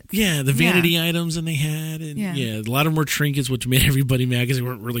 trinkets. Yeah, the vanity items and they had. And yeah, a lot of them were trinkets, which made everybody mad because they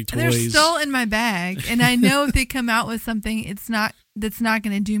weren't really toys. They're still in my bag. And I know if they come out with something that's not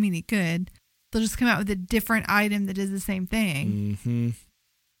going to do me any good, they'll just come out with a different item that does the same thing. Mm-hmm.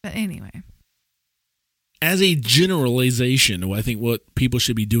 But anyway. As a generalization, I think what people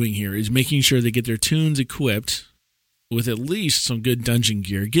should be doing here is making sure they get their tunes equipped with at least some good dungeon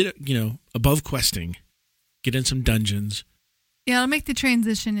gear. Get, above questing. Get in some dungeons. Yeah, it'll make the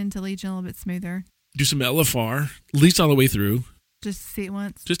transition into Legion a little bit smoother. Do some LFR, at least all the way through. Just to see it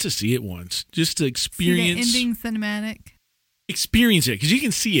once. Just to see it once. Just to experience. See the ending cinematic. Experience it, because you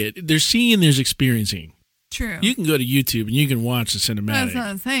can see it. There's seeing, there's experiencing. True. You can go to YouTube and you can watch the cinematic. That's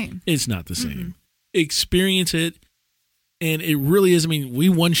not the same. It's not the same. Experience it, and it really is. I mean, we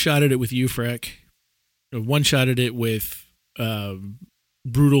one-shotted it with you, Freck. One-shotted it with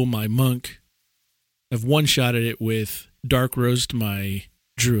Brutal, my monk. I've one-shotted it with Dark Roast, my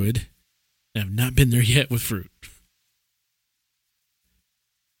druid. I've not been there yet with Fruit.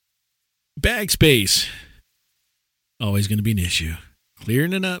 Bag space. Always going to be an issue.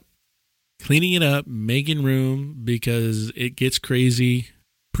 Clearing it up, cleaning it up, making room because it gets crazy.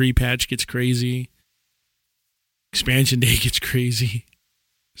 Pre-patch gets crazy. Expansion day gets crazy.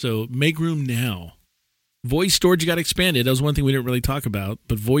 So make room now. Void storage got expanded. That was one thing we didn't really talk about,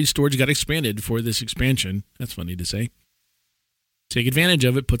 but void storage got expanded for this expansion. That's funny to say. Take advantage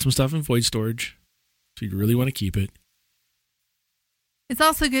of it. Put some stuff in void storage if you really want to keep it. It's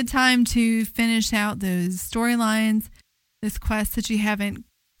also a good time to finish out those storylines, those quests that you haven't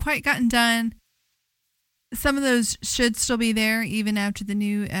quite gotten done. Some of those should still be there even after the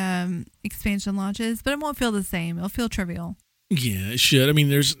new expansion launches, but it won't feel the same. It'll feel trivial. Yeah, it should. I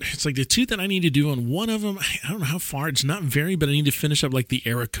mean, it's like the two that I need to do on one of them. I don't know how far. It's not very, but I need to finish up like the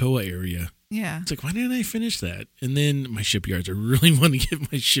Arakoa area. Yeah. It's like, why didn't I finish that? And then my shipyards. I really want to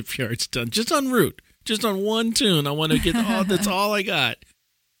get my shipyards done. Just en route. Just on one tune. I want to get that's all I got.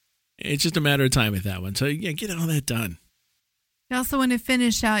 It's just a matter of time with that one. So, yeah, get all that done. You also want to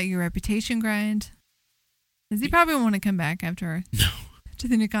finish out your reputation grind. Because you probably won't want to come back after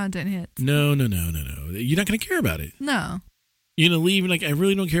the new content hits. No. You're not going to care about it. No. You're going to leave and like, I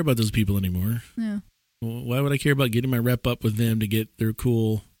really don't care about those people anymore. Yeah. Well, why would I care about getting my rep up with them to get their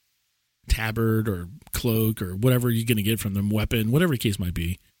cool tabard or cloak or whatever you're going to get from them, weapon, whatever the case might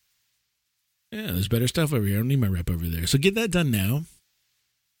be. Yeah, there's better stuff over here. I don't need my rep over there. So get that done now.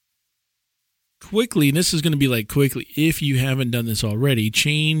 quickly, and this is going to be like quickly, if you haven't done this already,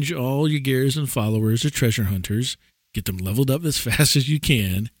 change all your gears and followers to treasure hunters. Get them leveled up as fast as you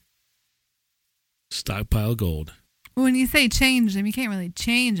can. Stockpile gold. When you say change them, you can't really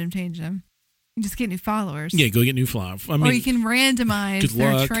change them. You just get new followers. Yeah, go get new followers. I mean, or you can randomize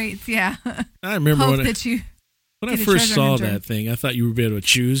their traits. Yeah. I remember Hope when I first saw that thing, I thought you would be able to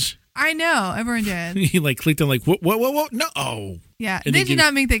choose. I know. Everyone did. You like clicked on like, what? No. Oh. Yeah. And they did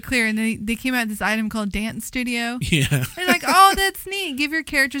not make that clear. And they came out with this item called Dance Studio. Yeah. They're like, oh, that's neat. Give your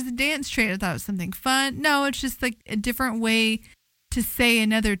characters a dance trait. I thought it was something fun. No, it's just like a different way to say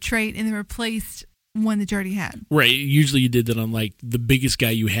another trait and then replaced one that you already had. Right. Usually you did that on like the biggest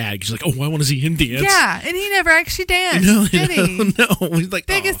guy you had. Because like, oh, I want to see him dance. Yeah. And he never actually danced. Did he? No. He's like,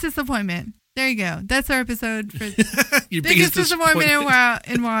 biggest disappointment. There you go. That's our episode for your biggest disappointment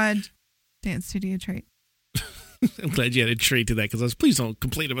in WoD. Dance Studio trait. I'm glad you had a trait to that because I was, please don't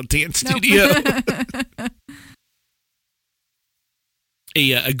complain about Dance Studio.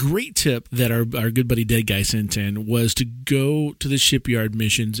 A great tip that our good buddy Dead Guy sent in was to go to the shipyard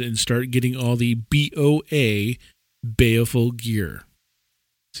missions and start getting all the BOA, baleful gear.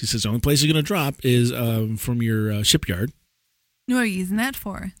 So he says the only place you're going to drop is from your shipyard. What are you using that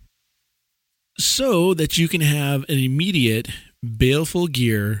for? So that you can have an immediate baleful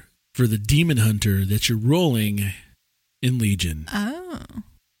gear for the demon hunter that you're rolling in Legion. Oh.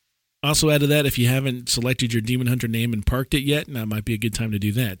 Also add to that, if you haven't selected your demon hunter name and parked it yet, that might be a good time to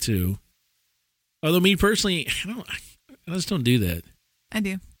do that too. Although me personally, I just don't do that. I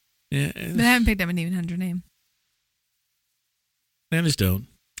do. Yeah. But I haven't picked up a demon hunter name. I just don't.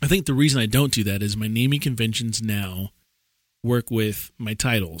 I think the reason I don't do that is my naming conventions now work with my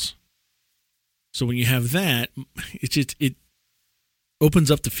titles. So when you have that, it opens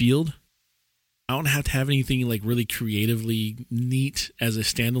up the field. I don't have to have anything like really creatively neat as a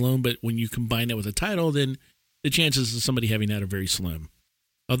standalone, but when you combine that with a title, then the chances of somebody having that are very slim.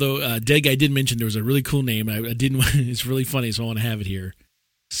 Although Dead Guy did mention there was a really cool name. I didn't. It's really funny, so I want to have it here.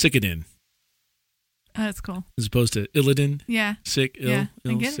 Sickadin. Oh, that's cool. As opposed to Illidan. Yeah. Sick, ill, yeah,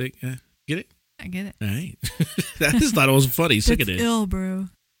 ill, sick. Get it? I get it. All right. I just thought it was funny. Sickadin. That's ill, bro.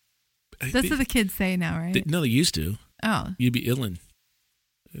 That's what the kids say now, right? No, they used to. Oh. You'd be illin.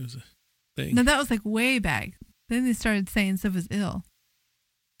 It was a thing. No, that was like way back. Then they started saying stuff was ill.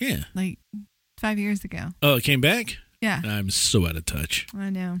 Yeah. Like 5 years ago. Oh, it came back? Yeah. I'm so out of touch. I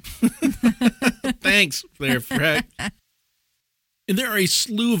know. Thanks, there, Frank. And there are a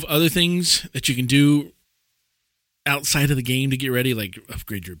slew of other things that you can do outside of the game to get ready, like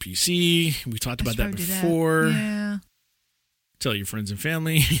upgrade your PC. We talked about that before. Yeah. Tell your friends and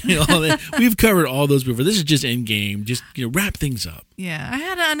family. All that. We've covered all those before. This is just end game. Just wrap things up. Yeah. I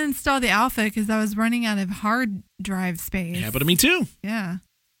had to uninstall the alpha because I was running out of hard drive space. Happened to me too. Yeah.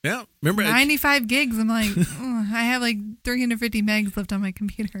 Yeah. Remember 95 gigs. I'm like, I have like 350 megs left on my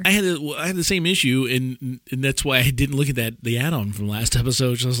computer. I had the same issue, and that's why I didn't look at the add-on from last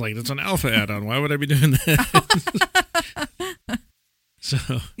episode. So I was like, that's an alpha add-on. Why would I be doing that? So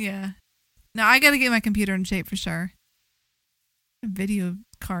yeah. No, I got to get my computer in shape for sure. The video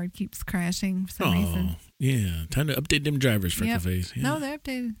card keeps crashing for some reason. Yeah. Time to update them drivers, Freckleface. Yeah. No, they're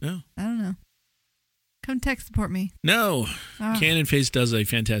updated. No. I don't know. Come tech support me. No. Cannon Face does a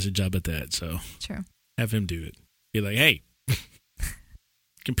fantastic job at that, so true. Have him do it. Be like, hey,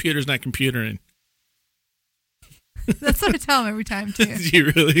 computer's not computering. That's what I tell him every time, too. Do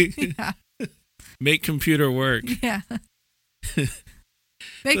you really? Yeah. Make computer work. Yeah.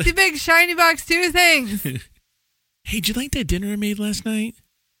 Make the big shiny box do things. Hey, did you like that dinner I made last night?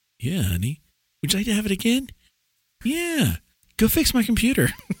 Yeah, honey. Would you like to have it again? Yeah. Go fix my computer.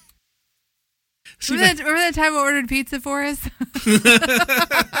 Remember that time I ordered pizza for us?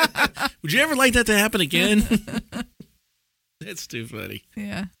 Would you ever like that to happen again? That's too funny.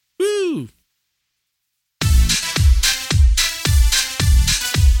 Yeah. Woo!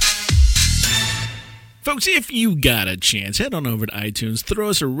 Folks, if you got a chance, head on over to iTunes. Throw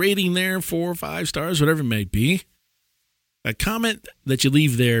us a rating there, 4 or 5 stars, whatever it may be. A comment that you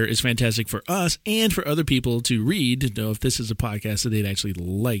leave there is fantastic for us and for other people to read to know if this is a podcast that they'd actually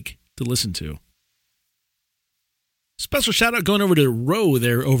like to listen to. Special shout out going over to Roe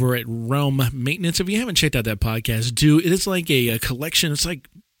there over at Realm Maintenance. If you haven't checked out that podcast, do. It is like a collection. It's like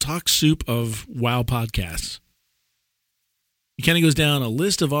talk soup of WoW podcasts. It kind of goes down a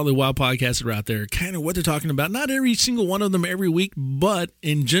list of all the WoW podcasts that are out there, kind of what they're talking about. Not every single one of them every week, but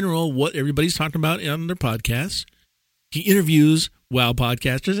in general, what everybody's talking about on their podcasts. He interviews WoW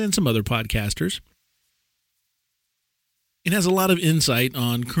podcasters and some other podcasters. It has a lot of insight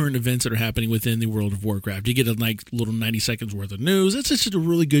on current events that are happening within the World of Warcraft. You get a little 90 seconds worth of news. It's just a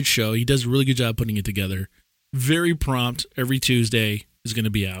really good show. He does a really good job putting it together. Very prompt. Every Tuesday is going to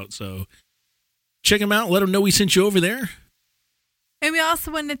be out. So check him out. Let him know we sent you over there. And we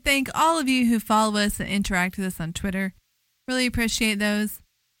also want to thank all of you who follow us and interact with us on Twitter. Really appreciate those.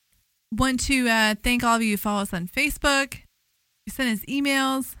 Want to thank all of you who follow us on Facebook. You send us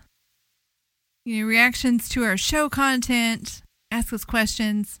emails. Reactions to our show content, ask us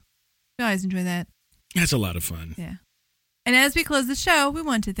questions. We always enjoy that. That's a lot of fun. Yeah. And as we close the show, we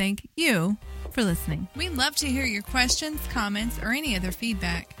want to thank you for listening. We'd love to hear your questions, comments, or any other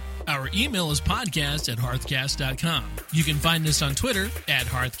feedback. Our email is podcast@hearthcast.com. You can find us on Twitter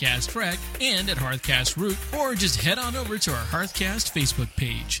 @HearthcastRec and @HearthcastRoot, or just head on over to our Hearthcast Facebook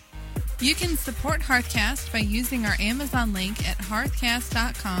page. You can support Hearthcast by using our Amazon link at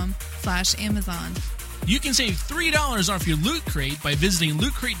hearthcast.com/Amazon. You can save $3 off your Loot Crate by visiting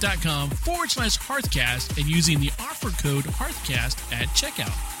lootcrate.com/Hearthcast and using the offer code Hearthcast at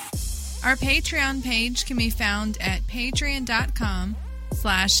checkout. Our Patreon page can be found at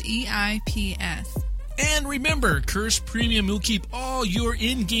patreon.com/EIPS. And remember, Curse Premium will keep all your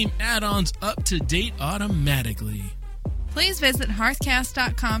in-game add-ons up to date automatically. Please visit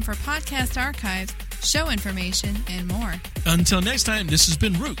hearthcast.com for podcast archives, show information, and more. Until next time, this has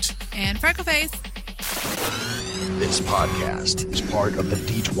been Root and Freckleface. This podcast is part of the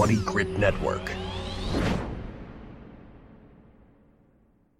D20 Grit Network.